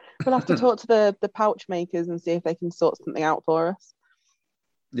us. We'll have to talk to the pouch makers and see if they can sort something out for us.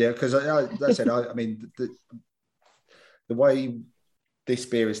 Yeah, because I mean the way this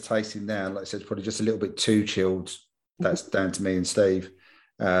beer is tasting now, like I said, it's probably just a little bit too chilled. That's down to me and Steve.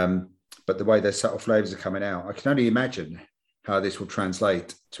 But the way their subtle flavours are coming out, I can only imagine how this will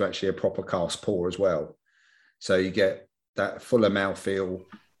translate to actually a proper cask pour as well. So you get that fuller mouthfeel,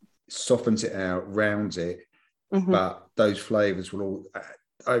 softens it out, rounds it, but those flavours will all,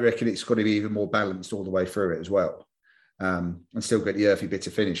 I reckon it's got to be even more balanced all the way through it as well. And still get the earthy bitter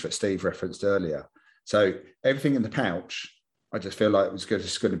finish that Steve referenced earlier. So everything in the pouch, I just feel like it's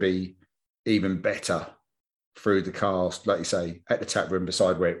just going to be even better through the cask, like you say, at the tap room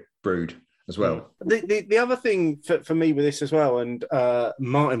beside where it brewed as well. The other thing for me with this as well, and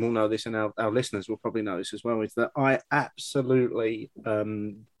Martin will know this and our listeners will probably know this as well, is that I absolutely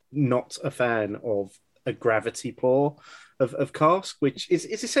not a fan of a gravity pour of cask, which is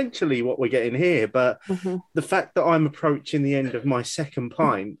essentially what we're getting here. But the fact that I'm approaching the end of my second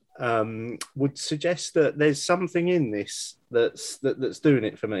pint would suggest that there's something in this that's doing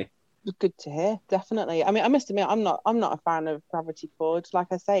it for me. Good to hear, definitely. I mean, I must admit, I'm not a fan of gravity poured. Like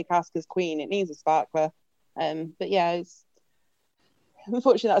I say, cask is queen; it needs a sparkler. But yeah, it's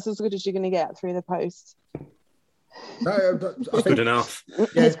unfortunately that's as good as you're going to get through the post. No, it's good enough. Yeah,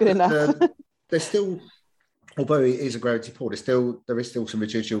 it's good enough. There's still, although it is a gravity pour, there is still some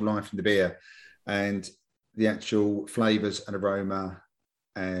residual life in the beer, and the actual flavours and aroma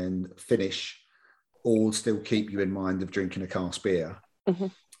and finish all still keep you in mind of drinking a cask beer.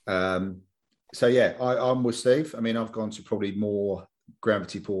 So yeah, I'm with Steve. I mean, I've gone to probably more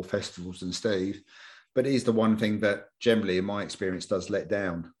gravity pour festivals than Steve, but it is the one thing that generally, in my experience, does let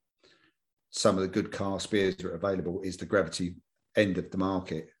down some of the good cask beers that are available is the gravity end of the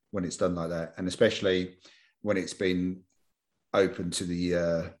market when it's done like that, and especially when it's been open to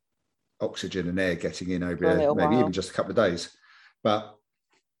the oxygen and air getting in over maybe even just a couple of days. But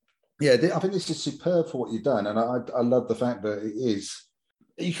yeah, I think this is superb for what you've done, and I love the fact that it is.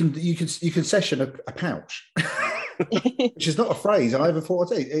 You can session a pouch, which is not a phrase I ever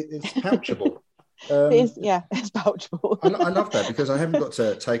thought I'd say. It's pouchable. It's pouchable. I love that because I haven't got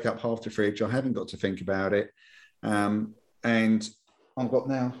to take up half the fridge. I haven't got to think about it, and I've got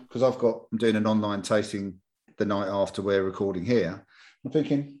now because I'm doing an online tasting the night after we're recording here. I'm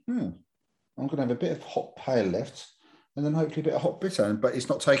thinking, I'm going to have a bit of hot pale left, and then hopefully a bit of hot bitter, but it's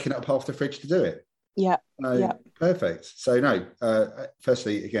not taking up half the fridge to do it. Yeah. Perfect. So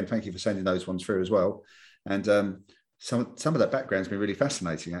firstly, again, thank you for sending those ones through as well. And some of that background's been really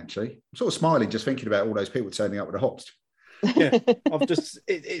fascinating, actually. I'm sort of smiling just thinking about all those people turning up with the hops. Yeah,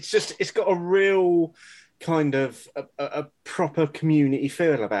 it's got a real kind of a proper community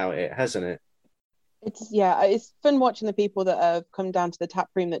feel about it, hasn't it? It's fun watching the people that have come down to the tap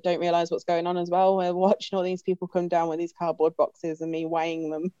room that don't realise what's going on as well. We're watching all these people come down with these cardboard boxes and me weighing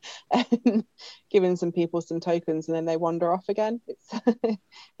them and giving some people some tokens, and then they wander off again. It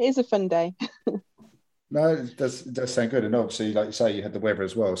is a fun day. No, it does sound good. And obviously, like you say, you had the weather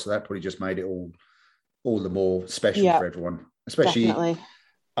as well, so that probably just made it all the more special for everyone, especially definitely.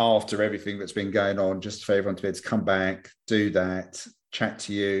 After everything that's been going on, just for everyone to be able to come back, do that, chat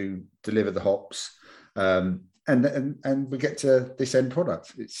to you, deliver the hops. And we get to this end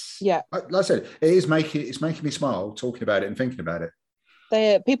product. Like I said, it's making me smile talking about it and thinking about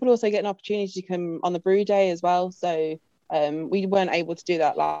it. People also get an opportunity to come on the brew day as well. So we weren't able to do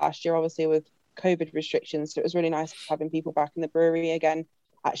that last year, obviously with COVID restrictions. So it was really nice having people back in the brewery again.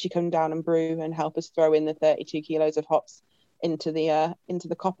 actually come down and brew and help us throw in the 32 kilos of hops into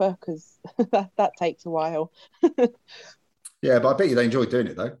the copper, because that takes a while. Yeah, but I bet you they enjoy doing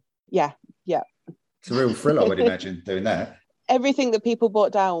it though. Yeah. It's a real thrill, I would imagine, doing that. Everything that people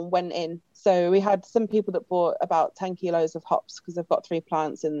bought down went in. So we had some people that bought about 10 kilos of hops because they've got 3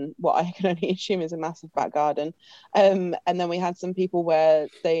 plants in what I can only assume is a massive back garden. And then we had some people where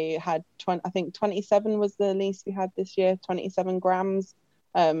they had 27 was the least we had this year, 27 grams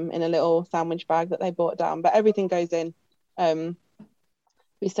in a little sandwich bag that they bought down. But everything goes in.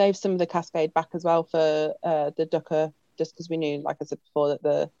 We saved some of the Cascade back as well for the Ducker, just because we knew, like I said before, that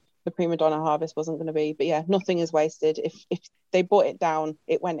the Prima Donna harvest wasn't going to be. But yeah, nothing is wasted. If they bought it down,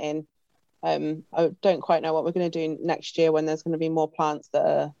 it went in. I don't quite know what we're going to do next year when there's going to be more plants that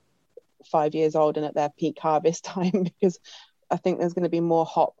are 5 years old and at their peak harvest time, because I think there's going to be more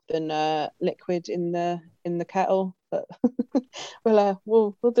hop than liquid in the kettle. But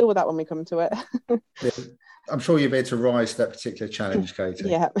we'll deal with that when we come to it. Yeah. I'm sure you'll be able to rise to that particular challenge, Katie.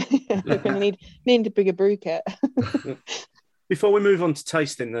 Yeah, we're going to need a bigger brew kit. Before we move on to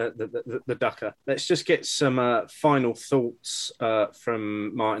tasting the Ducker, let's just get some final thoughts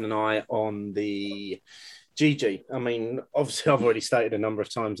from Martin and I on the GG. I mean, obviously, I've already stated a number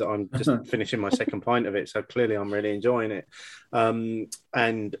of times that I'm just finishing my second pint of it, so clearly I'm really enjoying it.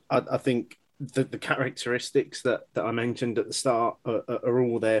 And I think the characteristics that I mentioned at the start are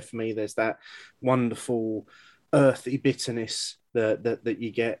all there for me. There's that wonderful earthy bitterness that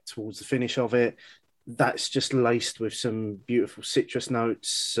you get towards the finish of it. That's just laced with some beautiful citrus notes,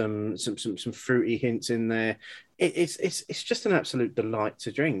 some fruity hints in there. It's just an absolute delight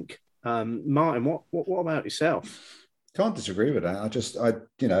to drink. Martin, what about yourself? Can't disagree with that.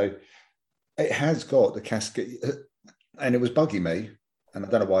 It has got the Cascade, and it was bugging me, and I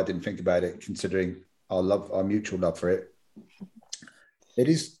don't know why I didn't think about it, considering our mutual love for it.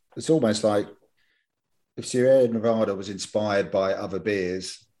 It's almost like if Sierra Nevada was inspired by other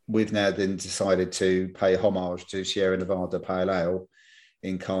beers, we've now then decided to pay homage to Sierra Nevada Pale Ale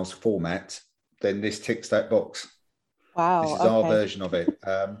in cask format. Then this ticks that box. Wow, this is our version of it.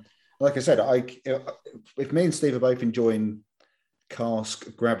 Like I said, if me and Steve are both enjoying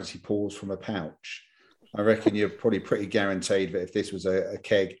cask gravity pours from a pouch, I reckon you're probably pretty guaranteed that if this was a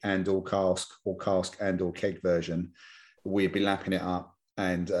keg and or cask and or keg version, we'd be lapping it up.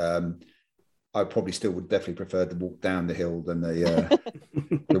 And I probably still would definitely prefer to walk down the hill than the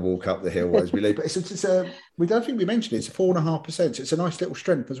walk up the hill as we leave. But we don't think we mentioned it. It's 4.5%. So it's a nice little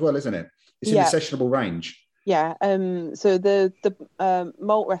strength as well, isn't it? It's in the sessionable range. Yeah. So the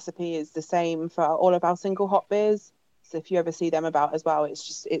malt recipe is the same for all of our single hop beers. So if you ever see them about as well,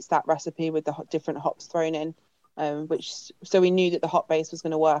 it's that recipe with the different hops thrown in, so we knew that the hop base was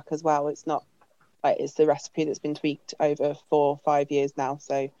going to work as well. It's not like it's the recipe that's been tweaked over 4 or 5 years now.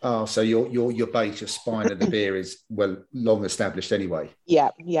 So your base, your spine of the beer is well long established anyway.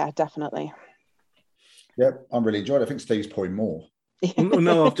 Yeah, definitely. Yep, I'm really enjoying it. I think Steve's pouring more.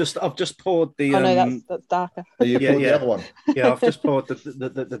 No, I've just poured the. Oh no, that's darker. You poured the other one. Yeah, I've just poured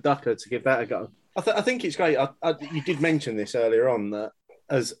the Ducker to give that a go. I think it's great. You did mention this earlier on that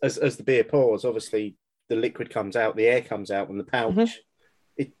as the beer pours, obviously the liquid comes out, the air comes out, and the pouch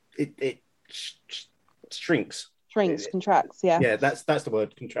it shrinks. Contracts. Yeah, that's the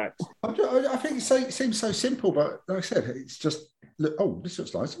word, contracts. I think it seems so simple, but like I said, it's just this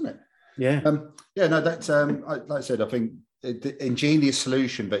looks nice, isn't it? Yeah. No, that's like I said, I think the ingenious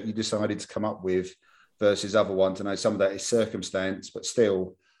solution that you decided to come up with versus other ones. I know some of that is circumstance, but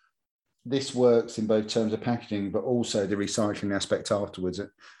still, this works in both terms of packaging, but also the recycling aspect afterwards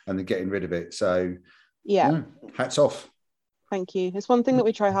and the getting rid of it. So, hats off. Thank you. It's one thing that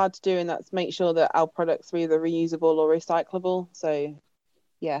we try hard to do, and that's make sure that our products are either reusable or recyclable. So,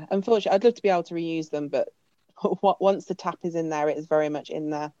 yeah, unfortunately, I'd love to be able to reuse them, but once the tap is in there, it is very much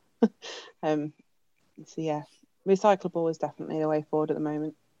in there. So, yeah, recyclable is definitely the way forward at the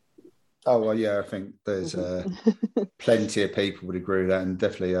moment. Oh, well, yeah, I think there's plenty of people would agree with that, and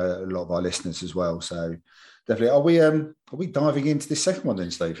definitely a lot of our listeners as well. So definitely. Are we diving into this second one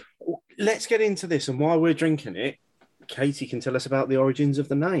then, Steve? Let's get into this. And while we're drinking it, Katie can tell us about the origins of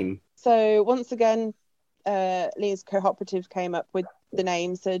the name. So once again, Lee's Cooperative came up with the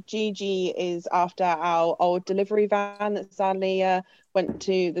name. So GG is after our old delivery van that sadly went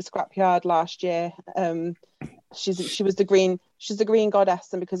to the scrapyard last year. She's the green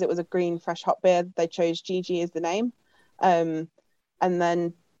goddess, and because it was a green fresh hop beer, they chose GG as the name. And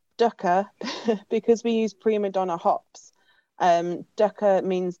then Ducker, because we use Prima Donna hops. Ducker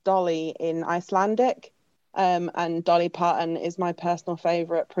means Dolly in Icelandic, and Dolly Parton is my personal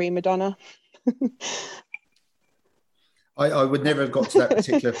favourite Prima Donna. I would never have got to that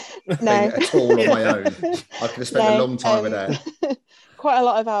particular thing No. at all on my own. I could have spent a No, long time with that. Quite a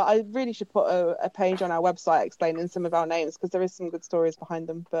lot of I really should put a page on our website explaining some of our names because there is some good stories behind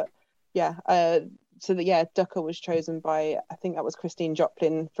them. But yeah, Ducker was chosen by, I think that was Christine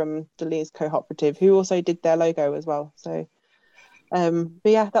Joplin from Delee's Cooperative, who also did their logo as well. So, but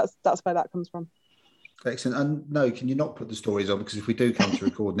yeah, that's where that comes from. Excellent. And no, can you not put the stories on? Because if we do come to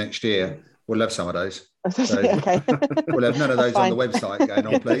record next year, we'll have some of those. So Okay. We'll have none of those on the website going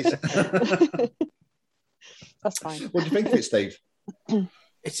on, please. That's fine. What do you think of it, Steve?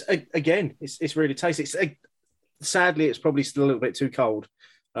 It's really tasty. Sadly, it's probably still a little bit too cold.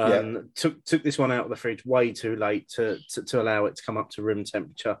 Took this one out of the fridge way too late to allow it to come up to room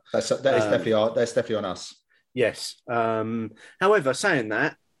temperature. That's definitely on us. Yes. However, saying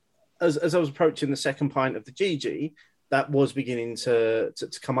that, as I was approaching the second pint of the GG, that was beginning to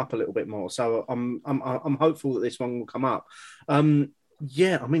come up a little bit more. So I'm hopeful that this one will come up. I mean,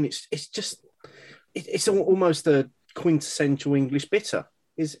 it's almost a quintessential English bitter,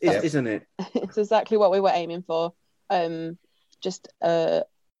 isn't it? It's exactly what we were aiming for. Just a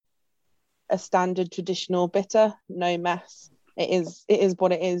standard traditional bitter, no mess. It is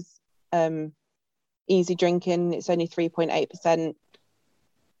what it is. Easy drinking. It's only 3.8%.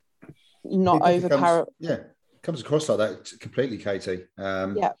 Not overpowered. Comes across like that completely, Katie.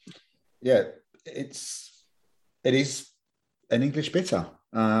 It is an English bitter.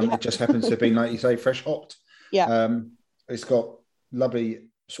 It just happens to have been, like you say, fresh hopped. It's got lovely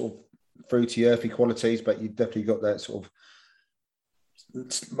sort of fruity, earthy qualities, but you've definitely got that sort of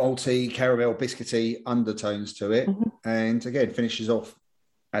malty, caramel, biscuity undertones to it. And again, finishes off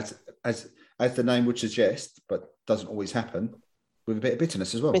as the name would suggest, but doesn't always happen, with a bit of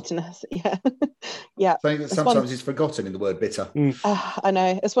bitterness as well. Bitterness, yeah. Sometimes it's forgotten in the word bitter. I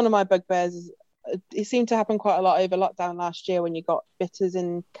know. It's one of my bugbears. It seemed to happen quite a lot over lockdown last year when you got bitters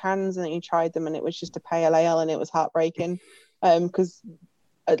in cans and you tried them and it was just a pale ale and it was heartbreaking. Because,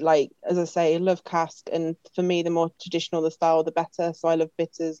 like, as I say, I love cask, and for me, the more traditional the style, the better. So I love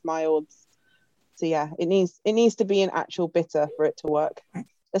bitters, milds. So yeah, it needs to be an actual bitter for it to work,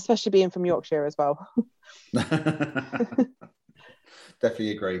 especially being from Yorkshire as well.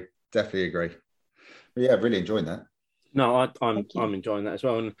 Definitely agree. But yeah, really enjoying that. No, I'm enjoying that as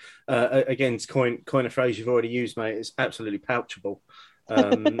well. And again, to coin a phrase you've already used, mate, it's absolutely pouchable.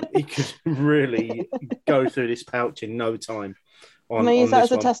 You could really go through this pouch in no time. Can I use that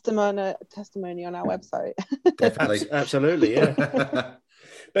as a testimony on our website? Definitely. Absolutely, yeah.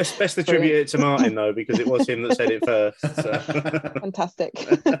 Best attribute it to Martin, though, because it was him that said it first. So. Fantastic.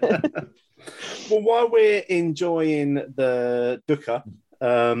 Well, while we're enjoying the Dukkha,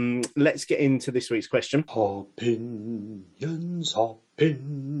 let's get into this week's question. Opinions,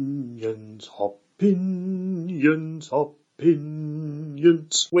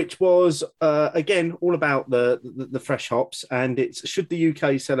 which was again all about the fresh hops, and it's should the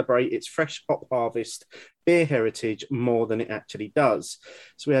UK celebrate its fresh hop harvest beer heritage more than it actually does.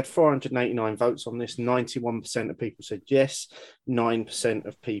 So we had 489 votes on this. 91% of people said yes, 9%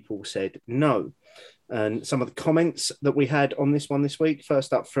 of people said no. And some of the comments that we had on this one this week,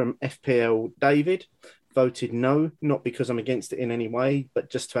 first up from FPL David, voted no, not because I'm against it in any way, but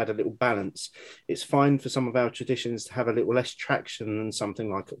just to add a little balance. It's fine for some of our traditions to have a little less traction than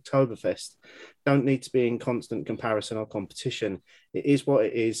something like Oktoberfest. Don't need to be in constant comparison or competition. It is what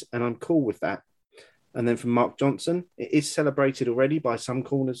it is, and I'm cool with that. And then from Mark Johnson, it is celebrated already by some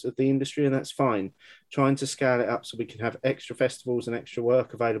corners of the industry, and that's fine. Trying to scale it up so we can have extra festivals and extra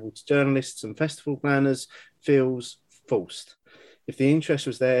work available to journalists and festival planners feels forced. If the interest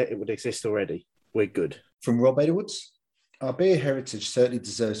was there, it would exist already. We're good. From Rob Edwards, our beer heritage certainly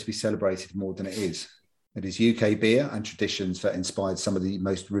deserves to be celebrated more than it is. It is UK beer and traditions that inspired some of the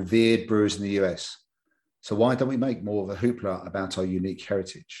most revered brewers in the US. So why don't we make more of a hoopla about our unique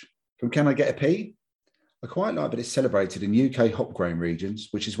heritage? From Can I Get a P? I quite like that it's celebrated in UK hop grain regions,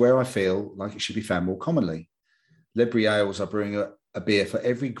 which is where I feel like it should be found more commonly. Ledbury Ales are brewing a beer for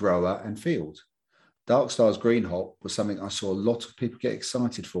every grower and field. Dark Star's green hop was something I saw a lot of people get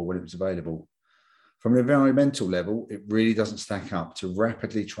excited for when it was available. From an environmental level, it really doesn't stack up to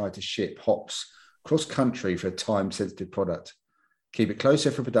rapidly try to ship hops cross-country for a time-sensitive product. Keep it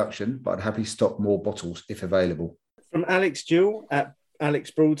closer for production, but I'd happily stock more bottles if available. From Alex Jewell at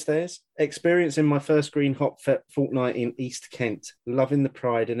Alex Broadstairs, experiencing my first green hop fortnight in East Kent, loving the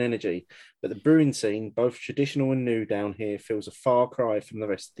pride and energy, but the brewing scene, both traditional and new down here, feels a far cry from the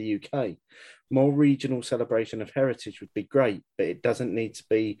rest of the UK. More regional celebration of heritage would be great, but it doesn't need to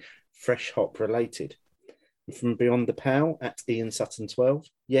be fresh hop related. And from Beyond the Pow at Ian Sutton 12,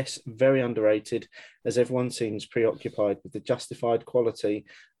 Yes, very underrated, as everyone seems preoccupied with the justified quality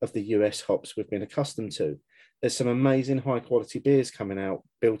of the US hops we've been accustomed to. There's some amazing high-quality beers coming out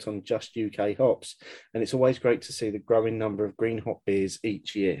built on just UK hops, and it's always great to see the growing number of green hop beers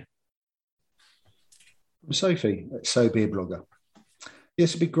each year. Sophie, So Beer Blogger.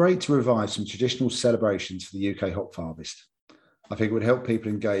 Yes, it'd be great to revive some traditional celebrations for the UK hop harvest. I think it would help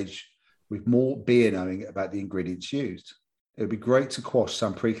people engage with more beer knowing about the ingredients used. It would be great to quash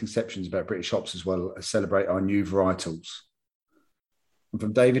some preconceptions about British hops as well as celebrate our new varietals. And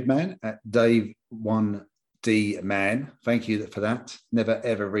from David Mann at Dave1D Man, thank you for that. Never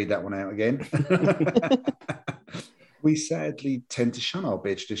ever read that one out again. We sadly tend to shun our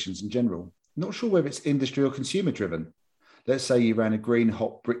beer traditions in general. Not sure whether it's industry or consumer driven. Let's say you ran a green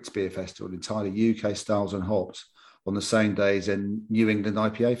hop Brits Beer Festival, entirely UK styles and hops, on the same day as a New England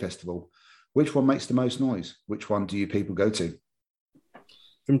IPA festival. Which one makes the most noise? Which one do you people go to?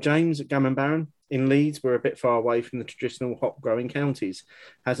 From James at Gammon Baron, in Leeds, we're a bit far away from the traditional hop growing counties.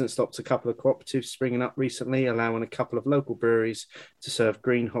 Hasn't stopped a couple of cooperatives springing up recently, allowing a couple of local breweries to serve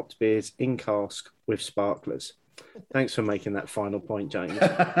green hopped beers in cask with sparklers. Thanks for making that final point, James.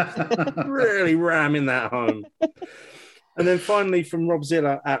 Really ramming that home. And then finally from Rob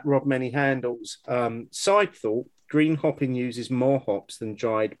Zilla at Rob Many Handles. Side thought, green hopping uses more hops than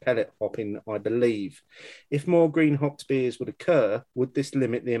dried pellet hopping, I believe. If more green hopped beers would occur, would this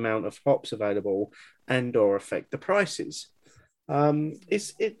limit the amount of hops available and or affect the prices?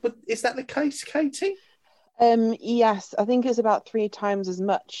 Is that the case, Katie? Yes, I think it's about 3 times as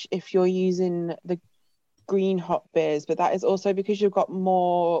much if you're using the green hop beers, but that is also because you've got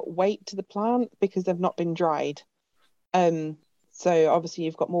more weight to the plant because they've not been dried. So obviously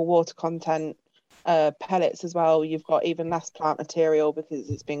you've got more water content, pellets as well. You've got even less plant material because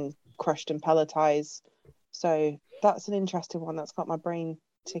it's been crushed and pelletized. So that's an interesting one. That's got my brain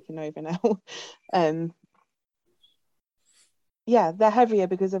ticking over now. Yeah, they're heavier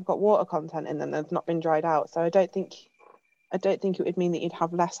because they've got water content in them. They've not been dried out. So I don't think it would mean that you'd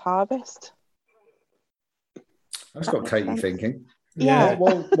have less harvest. That's got Katie thinking. Yeah.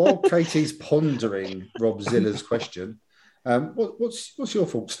 While Katie's pondering Rob Zilla's question, what's your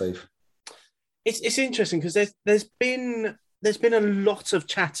thought, Steve? It's interesting because there's been a lot of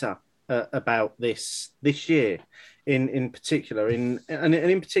chatter about this year, in particular. In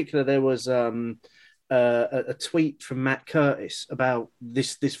particular, there was a tweet from Matt Curtis about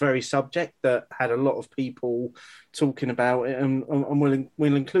this very subject that had a lot of people talking about it, and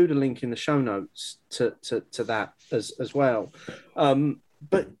we'll include a link in the show notes to that as well.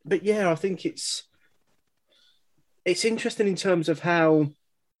 But yeah, I think it's interesting in terms of how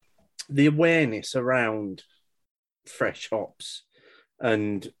the awareness around fresh hops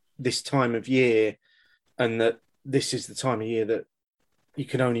and this time of year, and that this is the time of year that you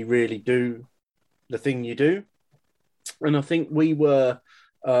can only really do the thing you do. And I think we were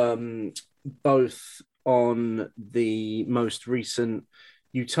both on the most recent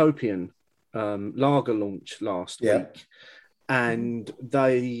Utopian lager launch last week, and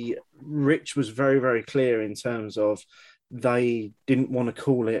Rich was very, very clear in terms of they didn't want to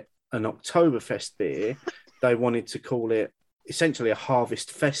call it an Oktoberfest beer. They wanted to call it essentially a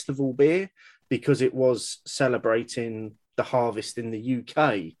harvest festival beer because it was celebrating the harvest in the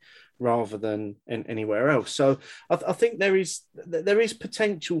UK rather than anywhere else. So I think there is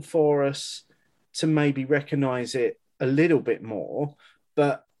potential for us to maybe recognise it a little bit more,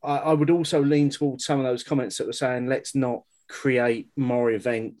 but I would also lean towards some of those comments that were saying, let's not create more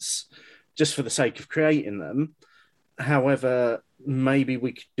events just for the sake of creating them. However, maybe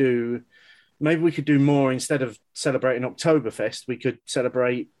we could do more. Instead of celebrating Oktoberfest, we could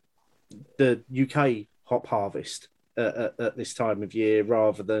celebrate the UK hop harvest at this time of year,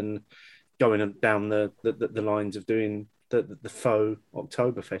 rather than going down the lines of doing the faux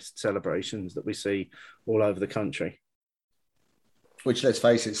Oktoberfest celebrations that we see all over the country. Which, let's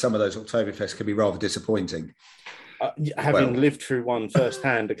face it, some of those Oktoberfests can be rather disappointing. Having lived through one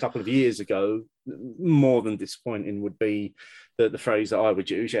firsthand a couple of years ago, more than disappointing would be the phrase that I would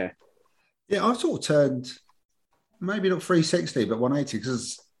use. Yeah, I've sort of turned maybe not 360, but 180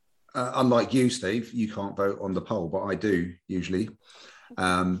 because. Unlike you, Steve, you can't vote on the poll, but I do usually.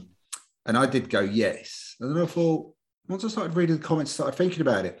 And I did go yes. And then I thought, once I started reading the comments, I started thinking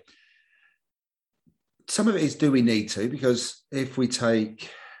about it. Some of it is, do we need to? Because if we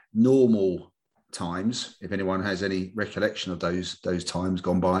take normal times, if anyone has any recollection of those times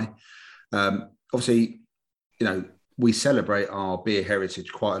gone by, obviously, we celebrate our beer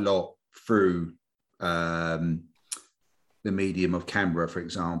heritage quite a lot through the medium of Canberra, for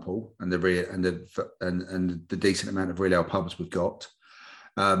example, and the decent amount of real ale pubs we've got.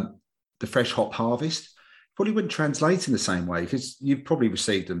 The fresh hop harvest probably wouldn't translate in the same way, because you've probably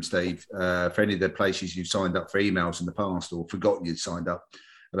received them, Steve, for any of the places you've signed up for emails in the past, or forgotten you'd signed up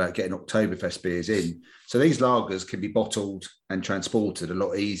about getting Oktoberfest beers in. So these lagers can be bottled and transported a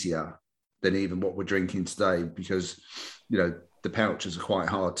lot easier than even what we're drinking today, because, you know, the pouches are quite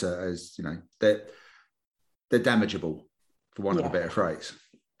hard to, as you know, they're damageable, for want of a better phrase.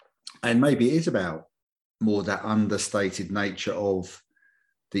 And maybe it is about more that understated nature of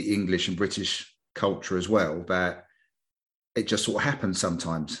the English and British culture as well, that it just sort of happens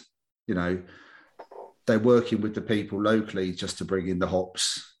sometimes. You know, they're working with the people locally just to bring in the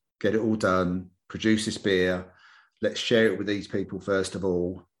hops, get it all done, produce this beer. Let's share it with these people first of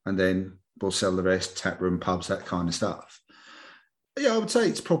all, and then we'll sell the rest, tap room, pubs, that kind of stuff. Yeah, I would say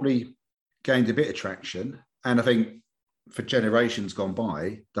it's probably gained a bit of traction. And I think for generations gone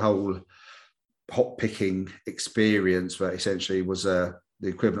by, the whole hop picking experience, where essentially was the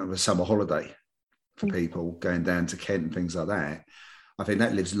equivalent of a summer holiday for people going down to Kent and things like that. I think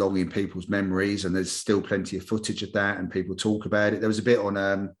that lives long in people's memories, and there's still plenty of footage of that, and people talk about it. There was a bit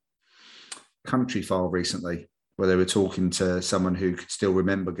on Country File recently where they were talking to someone who could still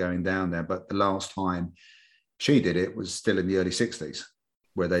remember going down there, but the last time she did it was still in the early 60s,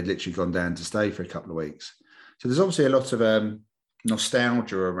 where they'd literally gone down to stay for a couple of weeks. So there's obviously a lot of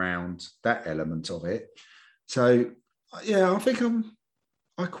nostalgia around that element of it. So yeah, I think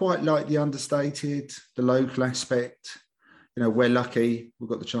I quite like the understated, the local aspect. You know, we're lucky. We've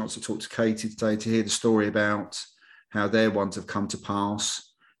got the chance to talk to Katie today to hear the story about how their ones have come to pass.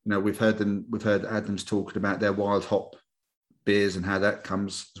 You know, we've heard Adams talking about their wild hop beers and how that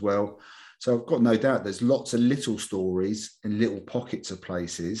comes as well. So I've got no doubt there's lots of little stories in little pockets of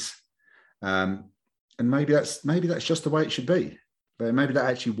places. And maybe that's just the way it should be. But maybe that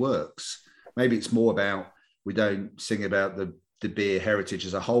actually works. Maybe it's more about, we don't sing about the beer heritage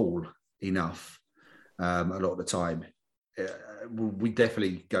as a whole enough a lot of the time. We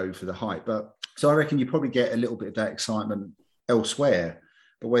definitely go for the hype. But so I reckon you probably get a little bit of that excitement elsewhere.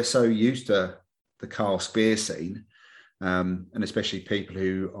 But we're so used to the cask beer scene, and especially people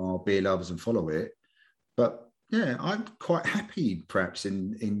who are beer lovers and follow it. But yeah, I'm quite happy perhaps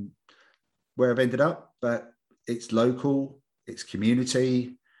in where I've ended up, but it's local, it's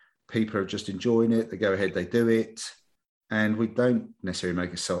community, people are just enjoying it, they go ahead, they do it, and we don't necessarily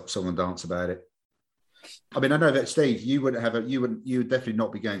make a song and dance about it. I mean, I know that Steve, you would definitely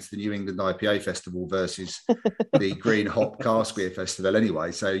not be going to the New England IPA Festival versus the Green Hop Cask Beer Festival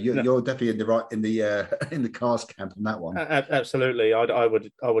anyway. So you're definitely in the cask camp on that one. Absolutely, I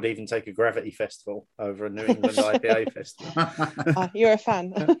would even take a Gravity Festival over a New England IPA Festival. You're a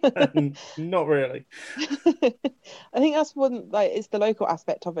fan. Not really. I think that's one, like, it's the local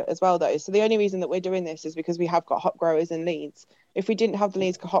aspect of it as well, though. So the only reason that we're doing this is because we have got hop growers in Leeds. If we didn't have the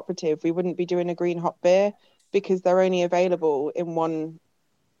Leeds Cooperative, we wouldn't be doing a green hop beer, because they're only available in one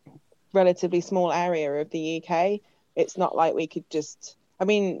relatively small area of the UK. It's not like we could just, I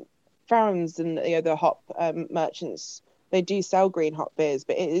mean, Farrams and the other hop merchants, they do sell green hop beers,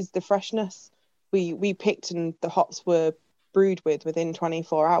 but it is the freshness. We picked and the hops were brewed within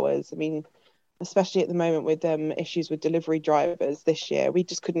 24 hours. I mean, especially at the moment with issues with delivery drivers this year, we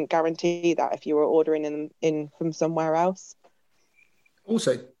just couldn't guarantee that if you were ordering in from somewhere else.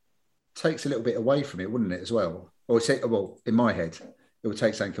 Also, takes a little bit away from it, wouldn't it, as well? Or in my head, it would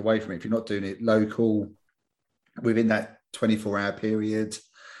take something away from it if you're not doing it local within that 24-hour period.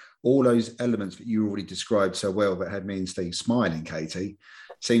 All those elements that you already described so well that had me and Steve smiling, Katie,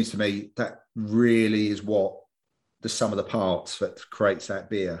 seems to me that really is what the sum of the parts that creates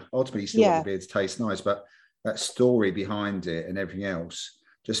that beer. Ultimately, you still want the beer to taste nice, but that story behind it and everything else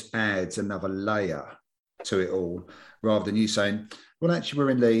just adds another layer to it all, rather than you saying, well, actually, we're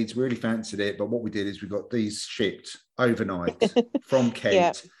in Leeds, we really fancied it, but what we did is we got these shipped overnight from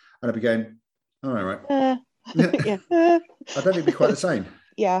Kent, and I'd be going, all right. I don't think it'd be quite the same.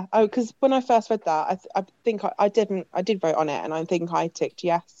 Yeah, because when I first read that, I think I did vote on it, and I think I ticked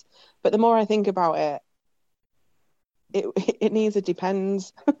yes. But the more I think about it needs a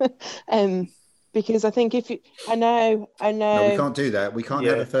depends. Because I think I know. No, we can't do that. We can't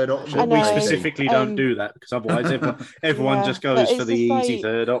have a third option. We specifically don't do that, because otherwise everyone just goes for the easy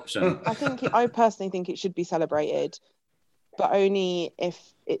third option. I personally think it should be celebrated, but only if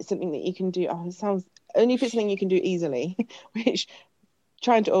it's something that you can do. Only if it's something you can do easily, which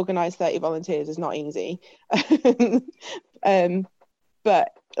trying to organise 30 volunteers is not easy. But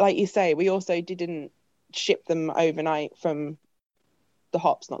like you say, we also didn't ship them overnight from the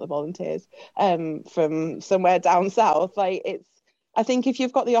hops, not the volunteers, from somewhere down south. Like, I think if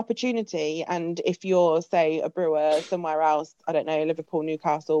you've got the opportunity, and if you're, say, a brewer somewhere else, I don't know, Liverpool,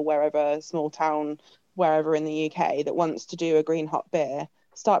 Newcastle, wherever, small town, wherever in the UK, that wants to do a green hop beer,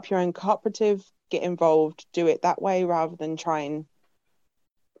 start up your own cooperative, get involved, do it that way, rather than trying,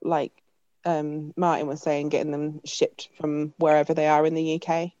 like Martin was saying, getting them shipped from wherever they are in the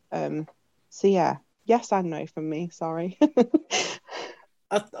UK. So yeah, yes and no from me. Sorry.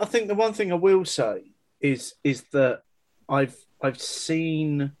 I think the one thing I will say is that I've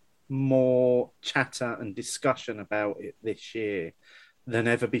seen more chatter and discussion about it this year than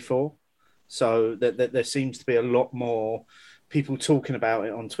ever before. So that there seems to be a lot more people talking about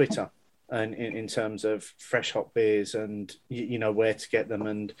it on Twitter, and in terms of fresh hop beers and you know where to get them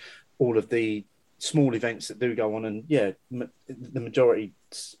and all of the small events that do go on, and the majority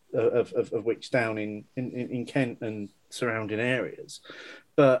of which down in Kent and surrounding areas.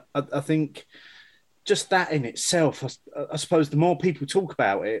 But I think just that in itself, I suppose the more people talk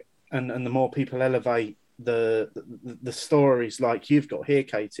about it and the more people elevate the stories like you've got here,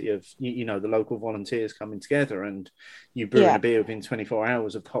 Katie, of you know the local volunteers coming together and you brewing a beer within 24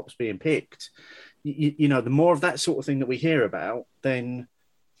 hours of hops being picked. You know, the more of that sort of thing that we hear about, then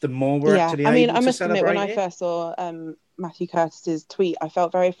the more we're actually able to celebrate. I must admit, when I first saw Matthew Curtis's tweet, I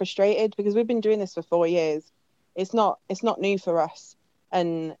felt very frustrated because we've been doing this for 4 years. It's not new for us.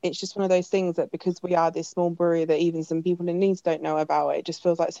 And it's just one of those things that because we are this small brewery that even some people in Leeds don't know about, it just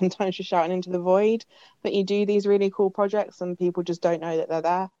feels like sometimes you're shouting into the void. But you do these really cool projects and people just don't know that they're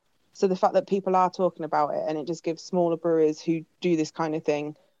there. So the fact that people are talking about it, and it just gives smaller brewers who do this kind of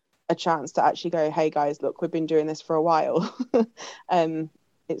thing a chance to actually go, hey guys, look, we've been doing this for a while.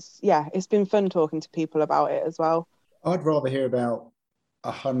 It's been fun talking to people about it as well. I'd rather hear about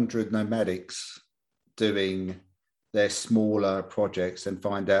 100 nomadics doing their smaller projects and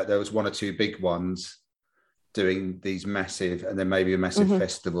find out there was one or two big ones doing these massive, and then maybe a massive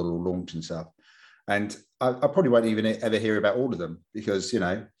festival or launch and stuff. And I probably won't even ever hear about all of them because, you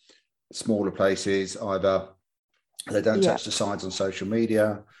know, smaller places, either they don't touch the sides on social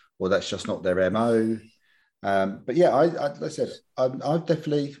media or that's just not their MO. But yeah, like I said, I've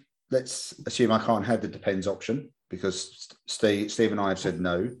definitely, let's assume I can't have the depends option because Steve and I have said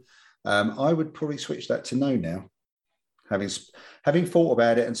no. I would probably switch that to no now. Having thought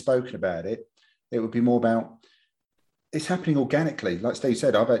about it and spoken about it, it would be more about it's happening organically. Like Steve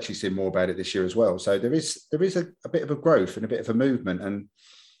said, I've actually seen more about it this year as well. So there is a bit of a growth and a bit of a movement. And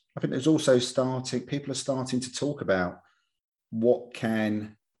I think there's also people are starting to talk about what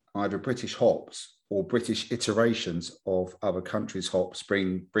can either British hops or British iterations of other countries' hops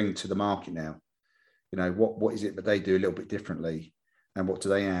bring to the market now. You know, what is it that they do a little bit differently and what do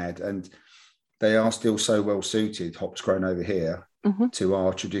they add? And they are still so well suited, hops grown over here, to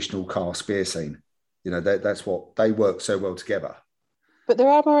our traditional cask beer scene. You know, that's what they work so well together. But there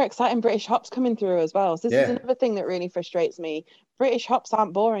are more exciting British hops coming through as well. So this is another thing that really frustrates me. British hops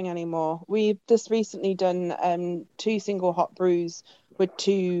aren't boring anymore. We've just recently done 2 single hop brews with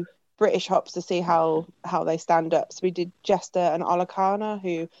 2 British hops to see how they stand up. So we did Jester and Olicana,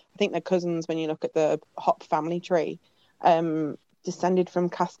 who I think they're cousins when you look at the hop family tree. Descended from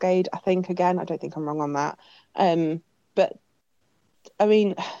Cascade, I think, again. I don't think I'm wrong on that. But, I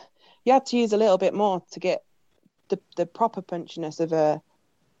mean, you had to use a little bit more to get the proper punchiness of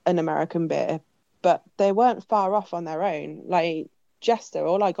an American beer, but they weren't far off on their own. Like, Jester,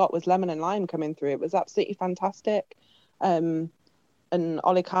 all I got was lemon and lime coming through. It was absolutely fantastic. And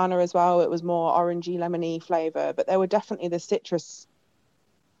Olicana as well, it was more orangey, lemony flavour, but there were definitely the citrus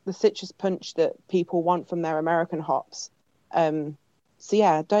punch that people want from their American hops. So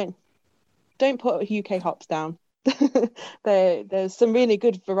yeah, don't put UK hops down. There's some really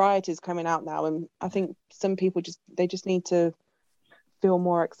good varieties coming out now, and I think some people just need to feel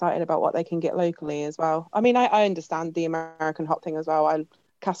more excited about what they can get locally as well. I mean, I understand the American hop thing as well.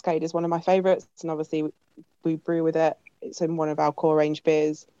 Cascade is one of my favourites, and obviously we brew with it. It's in one of our core range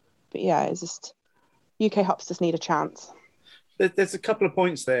beers. But yeah, it's just UK hops just need a chance. There's a couple of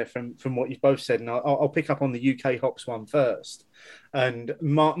points there from what you've both said, and I'll pick up on the UK hops one first. And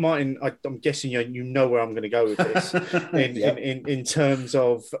Martin, I'm guessing you know where I'm going to go with this in terms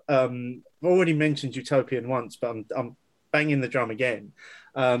of I've already mentioned Utopian once, but I'm banging the drum again.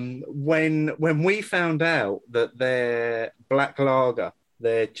 When we found out that their black lager,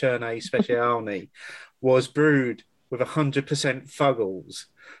 their Chernay Speciale, was brewed with 100% Fuggles,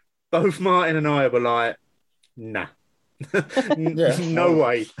 both Martin and I were like, nah. No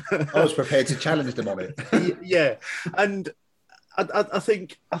way. I was prepared to challenge them on it. Yeah, and I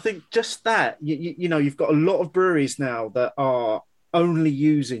think just that you know you've got a lot of breweries now that are only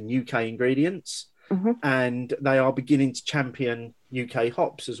using UK ingredients, and they are beginning to champion UK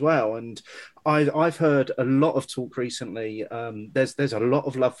hops as well. And I've heard a lot of talk recently. There's a lot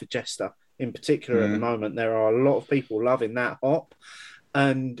of love for Jester in particular at the moment. There are a lot of people loving that hop,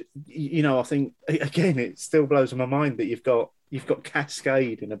 and I think again it still blows my mind that you've got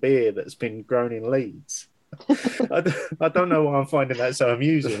Cascade in a beer that's been grown in Leeds. I don't know why I'm finding that so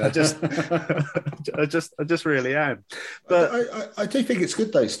amusing. I just really am. But I do think it's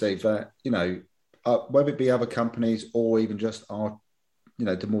good though, Steve, that whether it be other companies or even just our,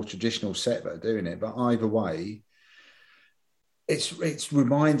 the more traditional set that are doing it, but either way, it's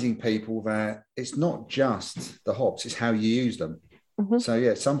reminding people that it's not just the hops; it's how you use them. So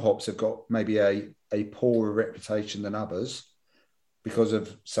yeah, some hops have got maybe a poorer reputation than others because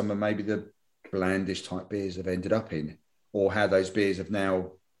of some of maybe the blandish type beers have ended up in, or how those beers have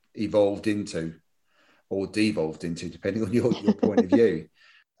now evolved into or devolved into, depending on your point of view.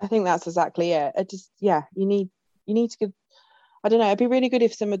 I think that's exactly it. You need to give, I don't know, it'd be really good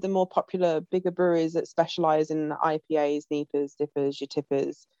if some of the more popular, bigger breweries that specialise in IPAs, NEPAs, dippers, your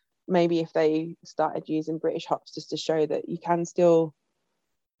tippers, maybe if they started using British hops just to show that you can still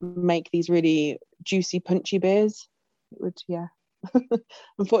make these really juicy, punchy beers. It would, yeah.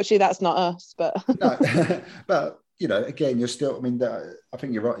 Unfortunately, that's not us, but no, but again, you're still. I mean, I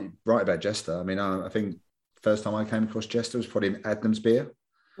think you're right about Jester. I mean, I think first time I came across Jester was probably in Adnams beer.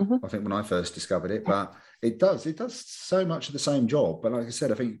 I think when I first discovered it, but it does so much of the same job. But like I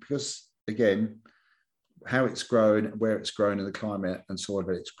said, I think because again, how it's grown, where it's grown in the climate, and sort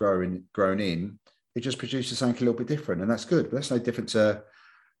of it's grown in, it just produces something a little bit different, and that's good. But that's no different to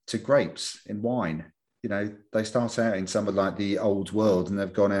grapes in wine. They start out in some of like the old world and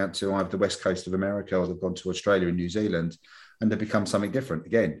they've gone out to either the west coast of America or they've gone to Australia and New Zealand and they've become something different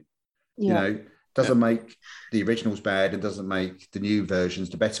again. Doesn't make the originals bad and doesn't make the new versions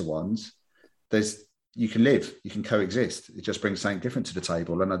the better ones. You can coexist. It just brings something different to the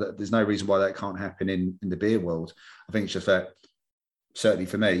table. And there's no reason why that can't happen in the beer world. I think it's just that, certainly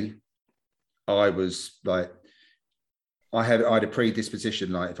for me, I was like, I had a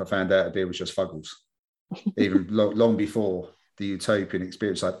predisposition, like if I found out a beer was just Fuggles, even long before the utopian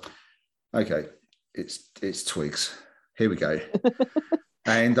experience, like, okay, it's Twigs. Here we go.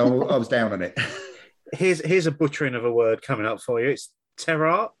 And I was down on it. Here's a butchering of a word coming up for you. It's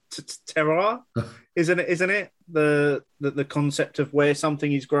terroir, isn't it? The concept of where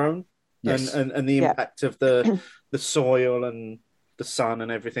something is grown, yes. and the impact of the soil and the sun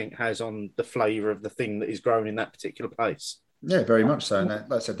and everything has on the flavour of the thing that is grown in that particular place. Yeah, very much so. And like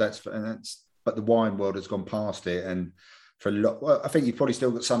I said, but the wine world has gone past it, and for a lot, well, I think you've probably still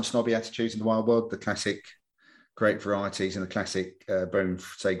got some snobby attitudes in the wine world. The classic grape varieties and the classic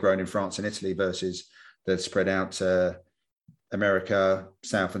grown in France and Italy versus the spread out to America,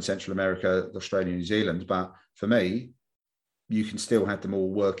 South and Central America, Australia, New Zealand. But for me, you can still have them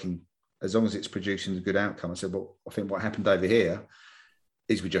all working as long as it's producing a good outcome. I said, well, I think what happened over here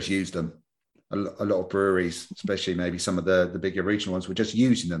is we just used them. A lot of breweries, especially maybe some of the bigger regional ones, were just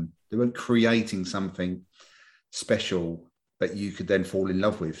using them. They weren't creating something special that you could then fall in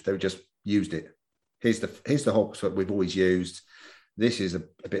love with. They just used it. Here's the hops that we've always used. This is a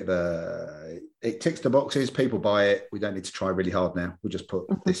bit of it ticks the boxes. People buy it. We don't need to try really hard now. We'll just put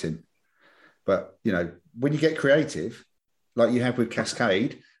this in. But, when you get creative, like you have with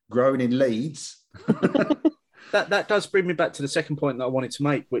Cascade, growing in Leeds. That does bring me back to the second point that I wanted to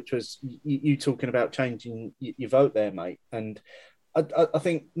make, which was you talking about changing your vote there, mate. And I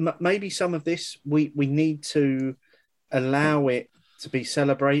think maybe some of this, we need to allow it to be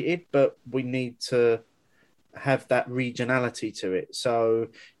celebrated, but we need to have that regionality to it. So,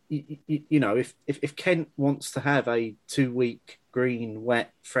 if Kent wants to have a 2-week green,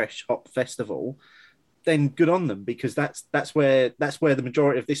 wet, fresh hop festival, then good on them, because that's where the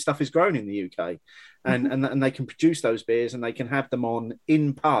majority of this stuff is grown in the UK, and they can produce those beers and they can have them on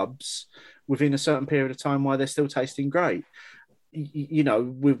in pubs within a certain period of time while they're still tasting great.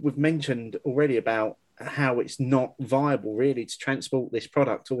 We've mentioned already about how it's not viable really to transport this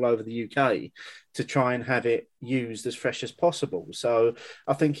product all over the UK to try and have it used as fresh as possible. So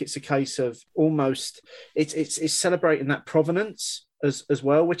I think it's a case of almost it's celebrating that provenance as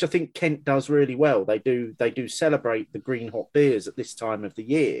well, which I think Kent does really well. They do celebrate the green hop beers at this time of the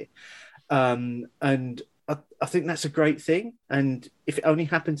year, and I think that's a great thing. And if it only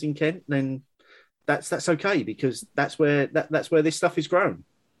happens in Kent, then that's okay, because that's where this stuff is grown.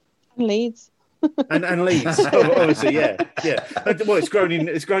 And Leeds. and Leeds, obviously, yeah. Well, it's grown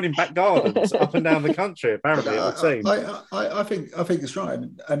in back gardens up and down the country. Apparently, it would seem. I think it's right.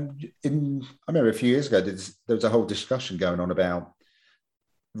 And I remember a few years ago, there was a whole discussion going on about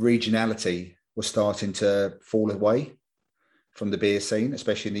regionality was starting to fall away from the beer scene,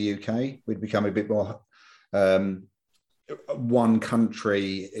 especially in the UK. We'd become a bit more one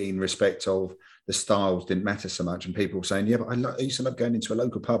country in respect of the styles didn't matter so much. And people were saying, yeah, but I used to love going into a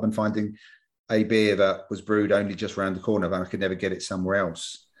local pub and finding a beer that was brewed only just around the corner, but I could never get it somewhere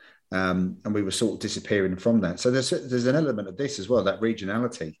else. And we were sort of disappearing from that. So there's an element of this as well, that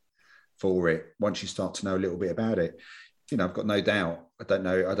regionality for it, once you start to know a little bit about it. You know, I've got no doubt, I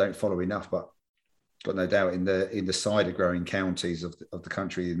don't follow enough, but got no doubt in the cider growing counties of the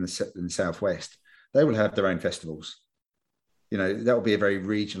country in the southwest, they will have their own festivals. You know, that will be a very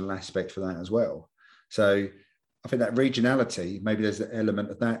regional aspect for that as well. So I think that regionality, maybe there's an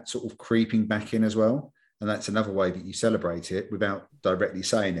element of that sort of creeping back in as well. And that's another way that you celebrate it without directly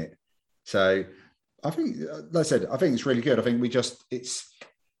saying it. So I think, like I said, I think it's really good. I think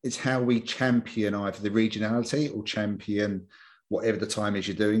it's how we champion either the regionality or champion whatever the time is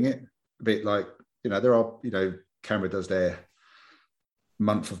you're doing it. A bit like, you know, there are, you know, Canberra does their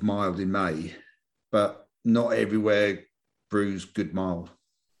month of mild in May, but not everywhere brews good mild,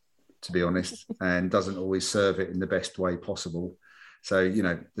 to be honest, and doesn't always serve it in the best way possible. So, you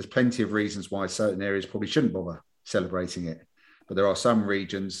know, there's plenty of reasons why certain areas probably shouldn't bother celebrating it. But there are some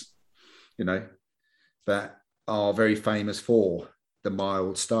regions, you know, that are very famous for the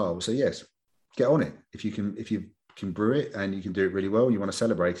mild style. So yes, get on it. If you can brew it and you can do it really well, you want to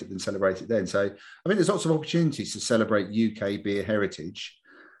celebrate it, then celebrate it then. So I think there's lots of opportunities to celebrate UK beer heritage.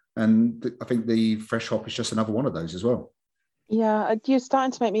 And I think the fresh hop is just another one of those as well. Yeah, you're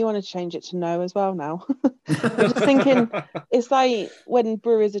starting to make me want to change it to no as well now. I'm just thinking, it's like when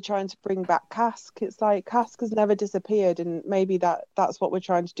brewers are trying to bring back cask, it's like cask has never disappeared, and maybe that's what we're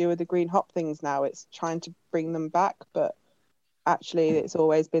trying to do with the green hop things now. It's trying to bring them back, but actually it's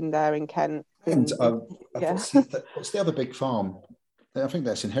always been there in Kent. And yeah. What's the other big farm? I think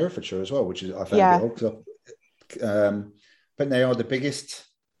that's in Herefordshire as well, which is I found a bit odd. But they are the biggest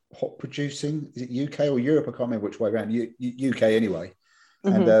hop producing. Is it UK or Europe? I can't remember which way around. UK anyway.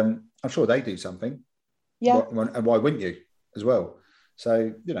 Mm-hmm. And I'm sure they do something. Yeah. And why wouldn't you as well?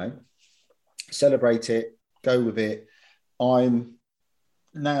 So, you know, celebrate it, go with it. I'm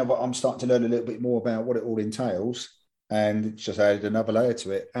starting to learn a little bit more about what it all entails, and it's just added another layer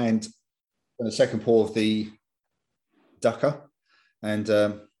to it. And the second pour of the Ducker, and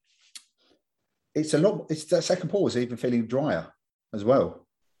it's that second pour is even feeling drier as well.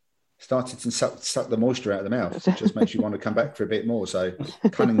 Started to suck the moisture out of the mouth. It just makes you want to come back for a bit more. So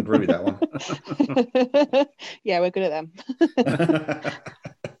cunning brew, that one. Yeah, we're good at them.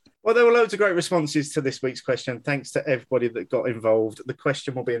 Well, there were loads of great responses to this week's question. Thanks to everybody that got involved. The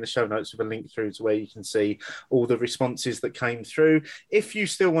question will be in the show notes with a link through to where you can see all the responses that came through. If you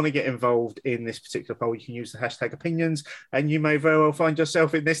still want to get involved in this particular poll, you can use the hashtag opinions, and you may very well find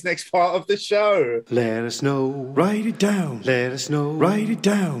yourself in this next part of the show. Let us know, write it down. Let us know, write it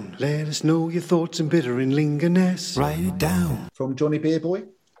down. Let us know your thoughts and bitter and lingerness. Write it down. From Johnny Beerboy.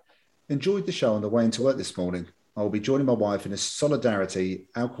 Enjoyed the show on the way into work this morning. I will be joining my wife in a solidarity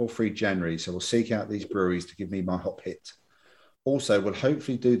alcohol-free January, so we'll seek out these breweries to give me my hop hit. Also, we'll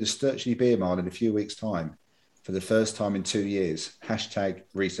hopefully do the Sturchley Beer Mile in a few weeks' time for the first time in 2 years. Hashtag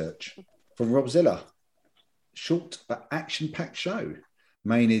research. From Rob Zilla. Short but action-packed show.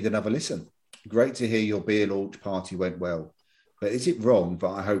 May need another listen. Great to hear your beer launch party went well. But is it wrong that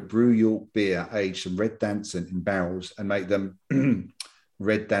I hope Brew York Beer age some Red Danson in barrels and make them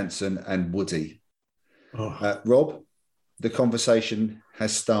Red Danson and Woody? Oh. Rob, the conversation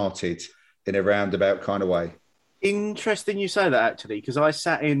has started in a roundabout kind of way. Interesting you say that, actually, because I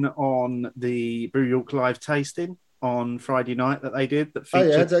sat in on the Brew York live tasting on Friday night that they did that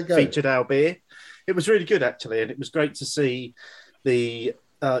featured our beer. It was really good, actually, and it was great to see the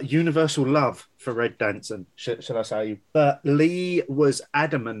universal love for Red Danson, shall I say. But Lee was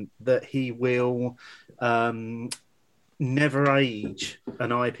adamant that he will never age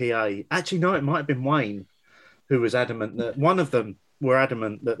an IPA. Actually, no, it might have been Wayne who was adamant that one of them were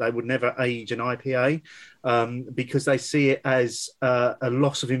adamant that they would never age an IPA because they see it as a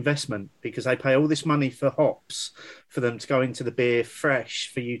loss of investment, because they pay all this money for hops for them to go into the beer fresh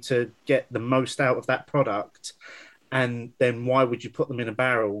for you to get the most out of that product. And then why would you put them in a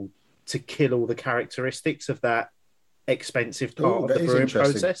barrel to kill all the characteristics of that expensive part of the brewing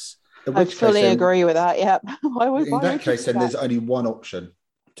process? I fully agree with that. Yeah. In that case, then there's only one option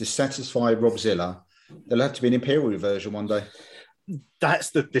to satisfy Rob Zilla. There'll have to be an imperial version one day. That's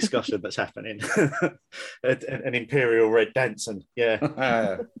the discussion that's happening. An imperial Red Danson.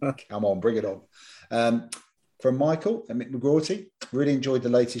 Yeah. Come on, bring it on. From Michael and Mick McGrawty, really enjoyed the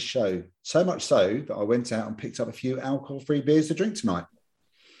latest show. So much so that I went out and picked up a few alcohol-free beers to drink tonight.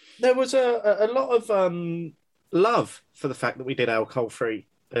 There was a lot of love for the fact that we did alcohol free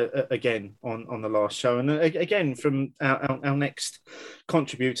again on the last show, and again from our next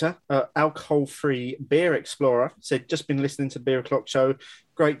contributor, alcohol free beer explorer, said just been listening to the Beer O'Clock show.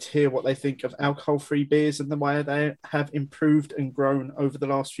 Great to hear what they think of alcohol free beers and the way they have improved and grown over the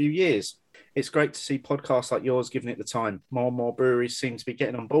last few years. It's great to see podcasts like yours giving it the time. More and more breweries seem to be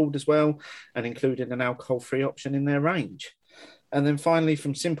getting on board as well and including an alcohol-free option in their range. And then finally,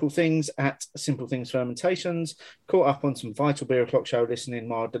 from Simple Things at Simple Things Fermentations, caught up on some Vital Beer O'Clock show listening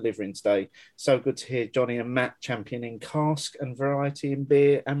while delivering today. So good to hear Johnny and Matt championing cask and variety in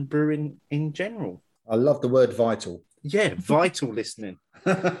beer and brewing in general. I love the word vital. Yeah, vital listening.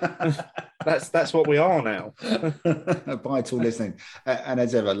 That's what we are now. Vital listening, and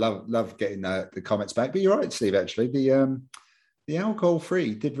as ever, love getting the comments back. But you're right, Steve. Actually, the alcohol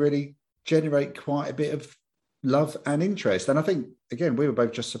free did really generate quite a bit of love and interest, and I think again we were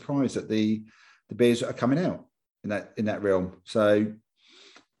both just surprised at the beers that are coming out in that realm. So,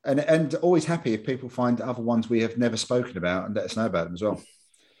 and always happy if people find other ones we have never spoken about and let us know about them as well.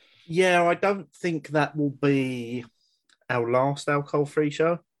 Yeah, I don't think that will be our last alcohol-free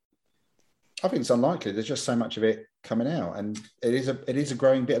show. I think it's unlikely. There's just so much of it coming out, and it is a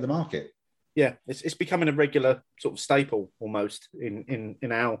growing bit of the market. Yeah, it's becoming a regular sort of staple almost in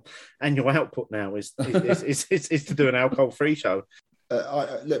our annual output now. Is to do an alcohol-free show.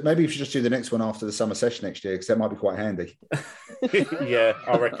 Look, maybe you should just do the next one after the summer session next year because that might be quite handy. Yeah,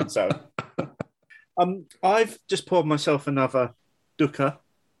 I reckon so. I've just poured myself another Dukkha.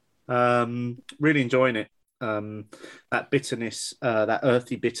 Really enjoying it. That bitterness, that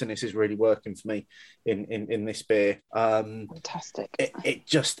earthy bitterness is really working for me in this beer. Fantastic. It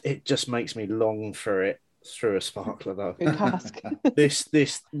just makes me long for it through a sparkler though. Good cask.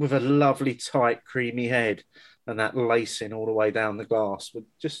 This with a lovely tight creamy head and that lacing all the way down the glass would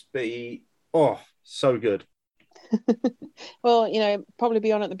just be so good. Well, probably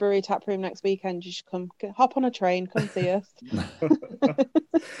be on at the brewery tap room next weekend. You should hop on a train, come see us.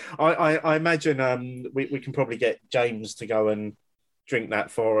 I imagine we can probably get James to go and drink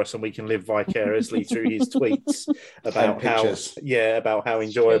that for us, and we can live vicariously through his tweets about how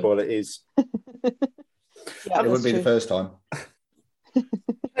enjoyable it is. Yeah, it wouldn't be the first time.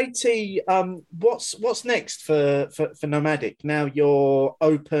 Katie, what's next for Nomadic? Now you're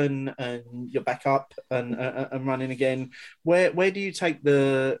open and you're back up and running again. Where do you take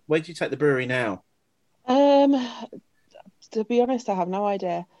the brewery now? To be honest, I have no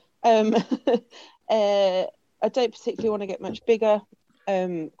idea. I don't particularly want to get much bigger.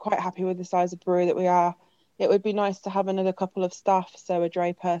 Quite happy with the size of brewery that we are. It would be nice to have another couple of staff, so a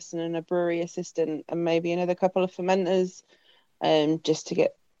dray person and a brewery assistant, and maybe another couple of fermenters, just to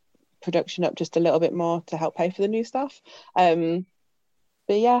get production up just a little bit more to help pay for the new stuff. But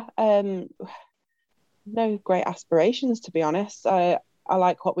yeah, no great aspirations, to be honest. I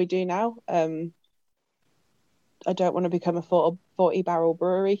like what we do now. I don't want to become a 40 barrel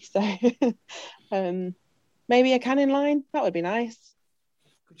brewery, so maybe a canning line, that would be nice.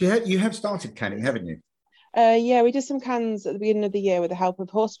 You have started canning, haven't you? Yeah, we did some cans at the beginning of the year with the help of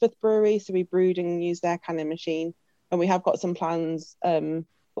Horsforth Brewery, so we brewed and used their canning machine, and we have got some plans.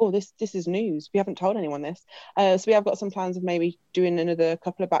 This is news. We haven't told anyone this. So we have got some plans of maybe doing another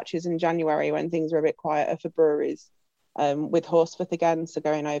couple of batches in January when things are a bit quieter for breweries, with Horsforth again, so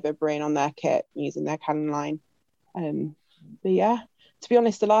going over, brewing on their kit, using their canning line. But yeah, to be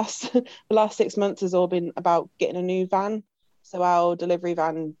honest, the last 6 months has all been about getting a new van. So our delivery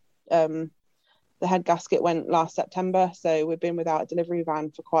van, the head gasket went last September, so we've been without a delivery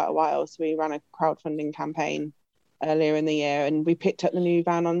van for quite a while. So we ran a crowdfunding campaign earlier in the year, and we picked up the new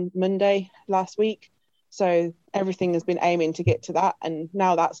van on Monday last week. So everything has been aiming to get to that, and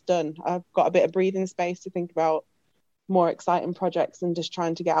now that's done. I've got a bit of breathing space to think about more exciting projects than just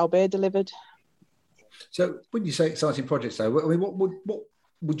trying to get our beer delivered. So when you say exciting projects, though, I mean, what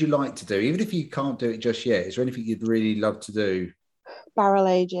would you like to do? Even if you can't do it just yet, is there anything you'd really love to do? Barrel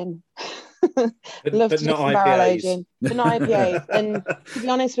aging. Love to not barrel aging, but not IPAs. And to be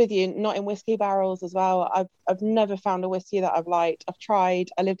honest with you, not in whiskey barrels as well. I've never found a whiskey that I've liked. I've tried.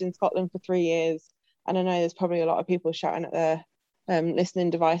 I lived in Scotland for 3 years, and I know there's probably a lot of people shouting at their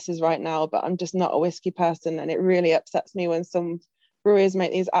listening devices right now, but I'm just not a whiskey person, and it really upsets me when some brewers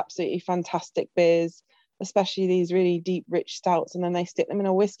make these absolutely fantastic beers, especially these really deep, rich stouts, and then they stick them in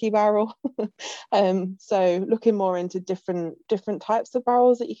a whiskey barrel. So looking more into different types of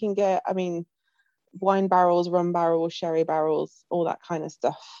barrels that you can get. I mean, wine barrels, rum barrels, sherry barrels, all that kind of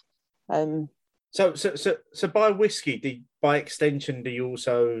stuff. So by whiskey, by extension, do you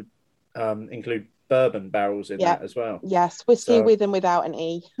also include bourbon barrels in Yeah. that as well. Yes, whiskey So- with and without an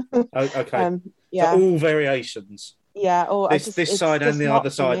E. Okay. So Yeah, all variations. yeah. Or This it's side and just the not other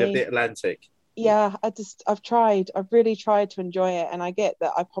for side of me. the Atlantic. Yeah, I've really tried to enjoy it, and I get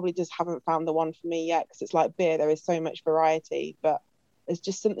that I probably just haven't found the one for me yet, because it's like beer, there is so much variety, but there's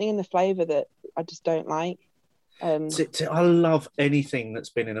just something in the flavour that I just don't like. I love anything that's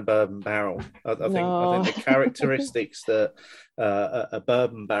been in a bourbon barrel. I No. think the characteristics that a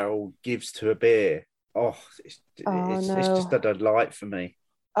bourbon barrel gives to a beer, it's just a delight for me.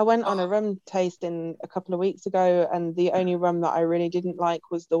 I went on a rum tasting a couple of weeks ago, and the only rum that I really didn't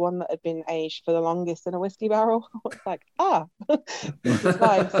like was the one that had been aged for the longest in a whiskey barrel. I was like, it's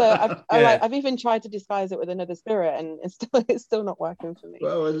fine. So I've even tried to disguise it with another spirit, and it's still not working for me.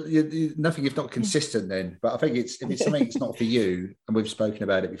 Well, nothing if not consistent then. But I think if it's something that's not for you, and we've spoken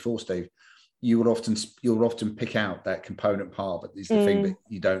about it before, Steve, you'll often pick out that component part that is the thing that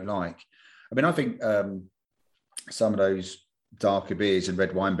you don't like. I mean, I think some of those darker beers and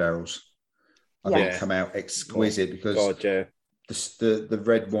red wine barrels I think come out exquisite, because the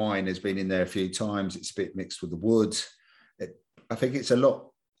red wine has been in there a few times. It's a bit mixed with the wood. I think it's a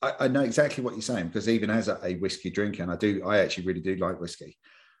lot. I know exactly what you're saying, because even as a whiskey drinker, and I actually really do like whiskey,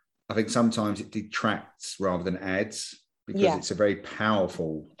 I think sometimes it detracts rather than adds, because it's a very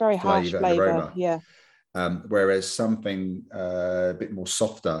powerful, very harsh flavour. Aroma. Yeah. Whereas something a bit more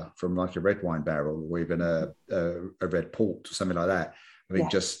softer from like a red wine barrel, or even a red port or something like that, I think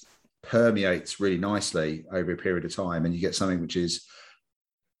just permeates really nicely over a period of time, and you get something which is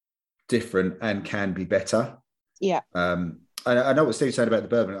different and can be better. Yeah. I know what Steve said about the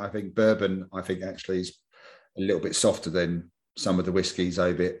bourbon. I think bourbon actually is a little bit softer than some of the whiskies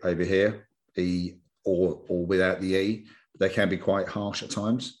over here, or without the E. They can be quite harsh at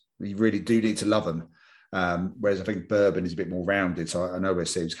times. You really do need to love them. Whereas I think bourbon is a bit more rounded. So I know where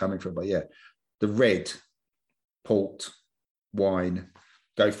Steve's coming from, but the red port wine,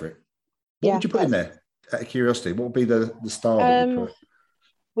 go for it. What would you put in there? Out of curiosity, what would be the style that you put?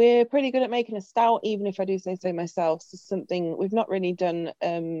 We're pretty good at making a stout, even if I do say so myself. So something we've not really done,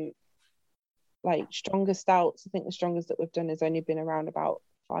 like stronger stouts. I think the strongest that we've done has only been around about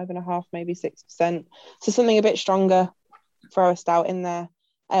 5.5%, maybe 6%. So something a bit stronger. Throw a stout in there.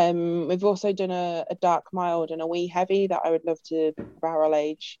 We've also done a dark mild and a wee heavy that I would love to barrel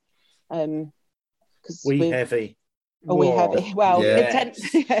age. Wee heavy. A wee heavy. Well, yes.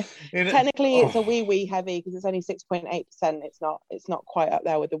 Technically it's a wee heavy, because it's only 6.8%. It's not quite up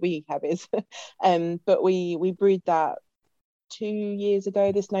there with the wee heavies. But we brewed that 2 years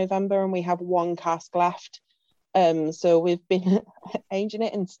ago this November, and we have one cask left. So we've been aging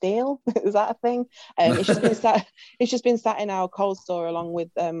it in steel. Is that a thing? It's just been sat in our cold store, along with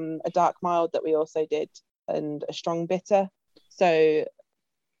a dark mild that we also did, and a strong bitter. So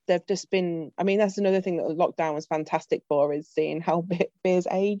they've just been, I mean, that's another thing that lockdown was fantastic for, is seeing how beers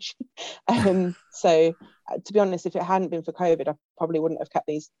age. So to be honest, if it hadn't been for COVID, I probably wouldn't have kept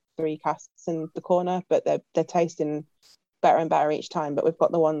these 3 casks in the corner, but they're tasting better and better each time. But we've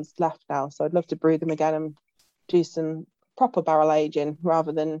got the ones left now, so I'd love to brew them again and do some proper barrel aging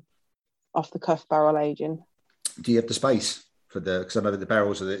rather than off the cuff barrel aging. Do you have the space for because I know that the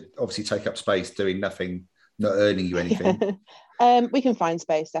barrels obviously take up space, doing nothing, not earning you anything? We can find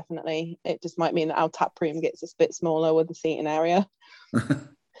space, definitely. It just might mean that our tap room gets a bit smaller with the seating area.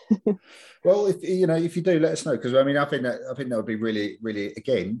 Well, if you do, let us know, because I mean, I think that would be really, really,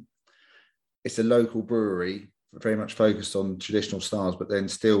 again, it's a local brewery, very much focused on traditional styles, but then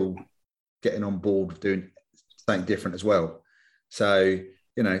still getting on board with doing something different as well. So,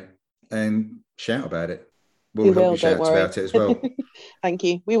 and shout about it. We'll help you shout about it as well. Thank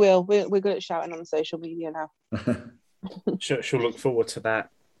you. We will. We're good at shouting on social media now. She'll look forward to that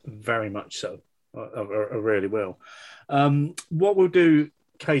very much so. I really will. What we'll do,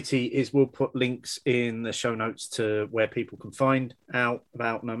 Katie, is we'll put links in the show notes to where people can find out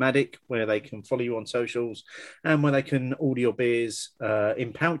about Nomadic, where they can follow you on socials, and where they can order your beers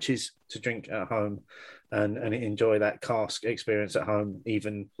in pouches to drink at home and enjoy that cask experience at home,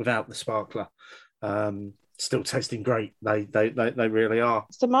 even without the sparkler. Still tasting great. They really are.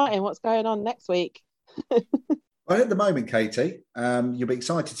 So Martin, what's going on next week? Well, at the moment, Katie, you'll be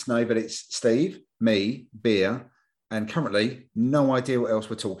excited to know that it's Steve, me, beer, and currently no idea what else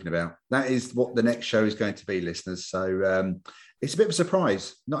we're talking about. That is what the next show is going to be, listeners. So it's a bit of a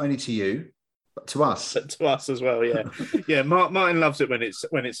surprise, not only to you, But to us. To us as well, yeah. Yeah, Martin loves it when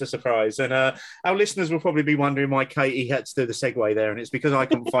it's a surprise. And our listeners will probably be wondering why Katie had to do the segue there, and it's because I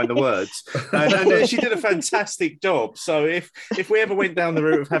couldn't find the words. And she did a fantastic job. So if we ever went down the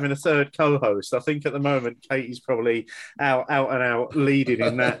route of having a third co-host, I think at the moment Katie's probably out and out leading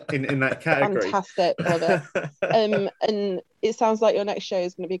in that category. Fantastic, love it. And it sounds like your next show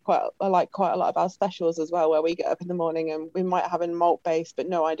is going to be quite a lot of our specials as well, where we get up in the morning and we might have a malt base, but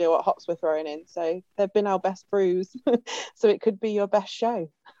no idea what hops we're throwing in. So they've been our best brews, so it could be your best show.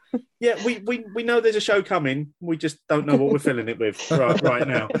 Yeah, we know there's a show coming. We just don't know what we're filling it with right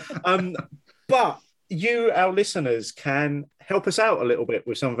now. But you, our listeners, can help us out a little bit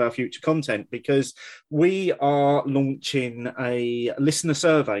with some of our future content, because we are launching a listener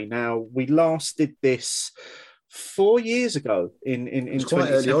survey. Now, we last did this 4 years ago in It's quite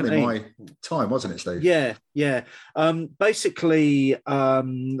early on in my time, wasn't it, Steve? Yeah. Basically,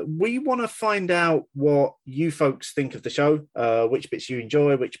 we want to find out what you folks think of the show, which bits you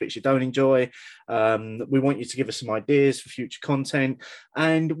enjoy, which bits you don't enjoy. We want you to give us some ideas for future content,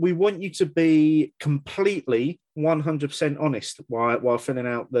 and we want you to be completely 100% honest while filling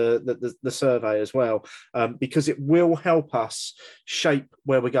out the survey as well, because it will help us shape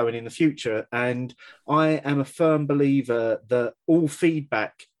where we're going in the future. And I am a firm believer that all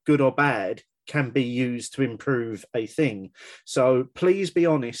feedback, good or bad, can be used to improve a thing. So please be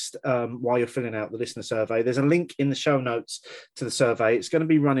honest while you're filling out the listener survey. There's a link in the show notes to the survey. It's going to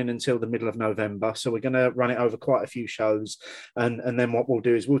be running until the middle of November, so we're going to run it over quite a few shows, and then what we'll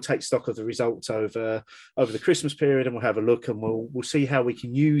do is we'll take stock of the results over the Christmas period, and we'll have a look, and we'll see how we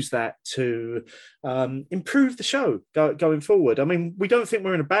can use that to improve the show going forward. I mean, we don't think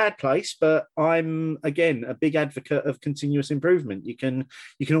we're in a bad place, but I'm again a big advocate of continuous improvement. You can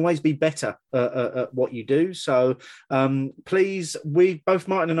always be better at what you do. So please, both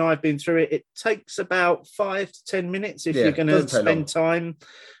Martin and I have been through it. It takes about 5 to 10 minutes if you're going to spend time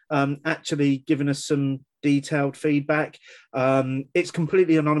actually giving us some detailed feedback. It's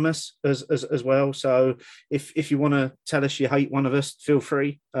completely anonymous as well. So if you want to tell us you hate one of us, feel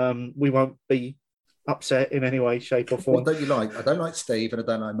free. We won't be upset in any way, shape or form. What don't you like? I don't like Steve and I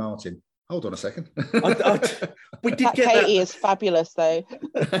don't like Martin. Hold on a second. We did get Katie that. is fabulous, though.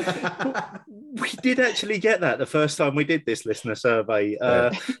 We did actually get that the first time we did this listener survey.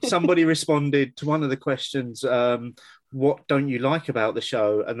 Somebody responded to one of the questions, what don't you like about the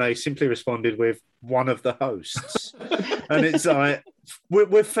show? And they simply responded with one of the hosts. And it's like,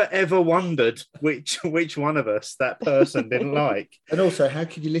 we've forever wondered which one of us that person didn't like. And also, how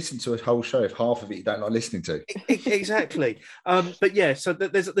can you listen to a whole show if half of it you don't like listening to? Exactly. But yeah, so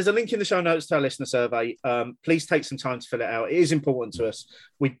there's a link in the show notes to our listener survey. Please take some time to fill it out. It is important to us.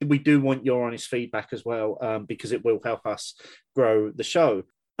 We do want your honest feedback as well, because it will help us grow the show.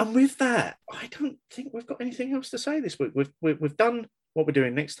 And with that, I don't think we've got anything else to say this week. We've done what we're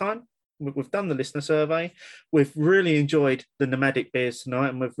doing next time. We've done the listener survey. We've really enjoyed the nomadic beers tonight,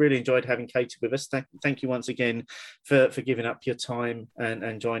 and we've really enjoyed having Katie with us. Thank you once again for giving up your time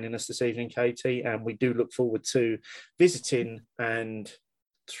and joining us this evening, Katie. And we do look forward to visiting and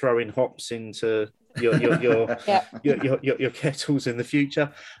throwing hops into your kettles in the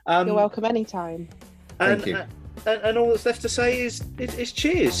future. You're welcome anytime. Thank you. And all that's left to say is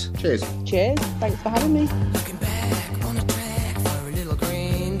cheers. Cheers. Cheers. Thanks for having me. Looking back on the track for a little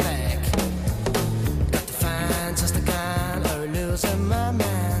greenback. Got to find just a kind or losing my mind.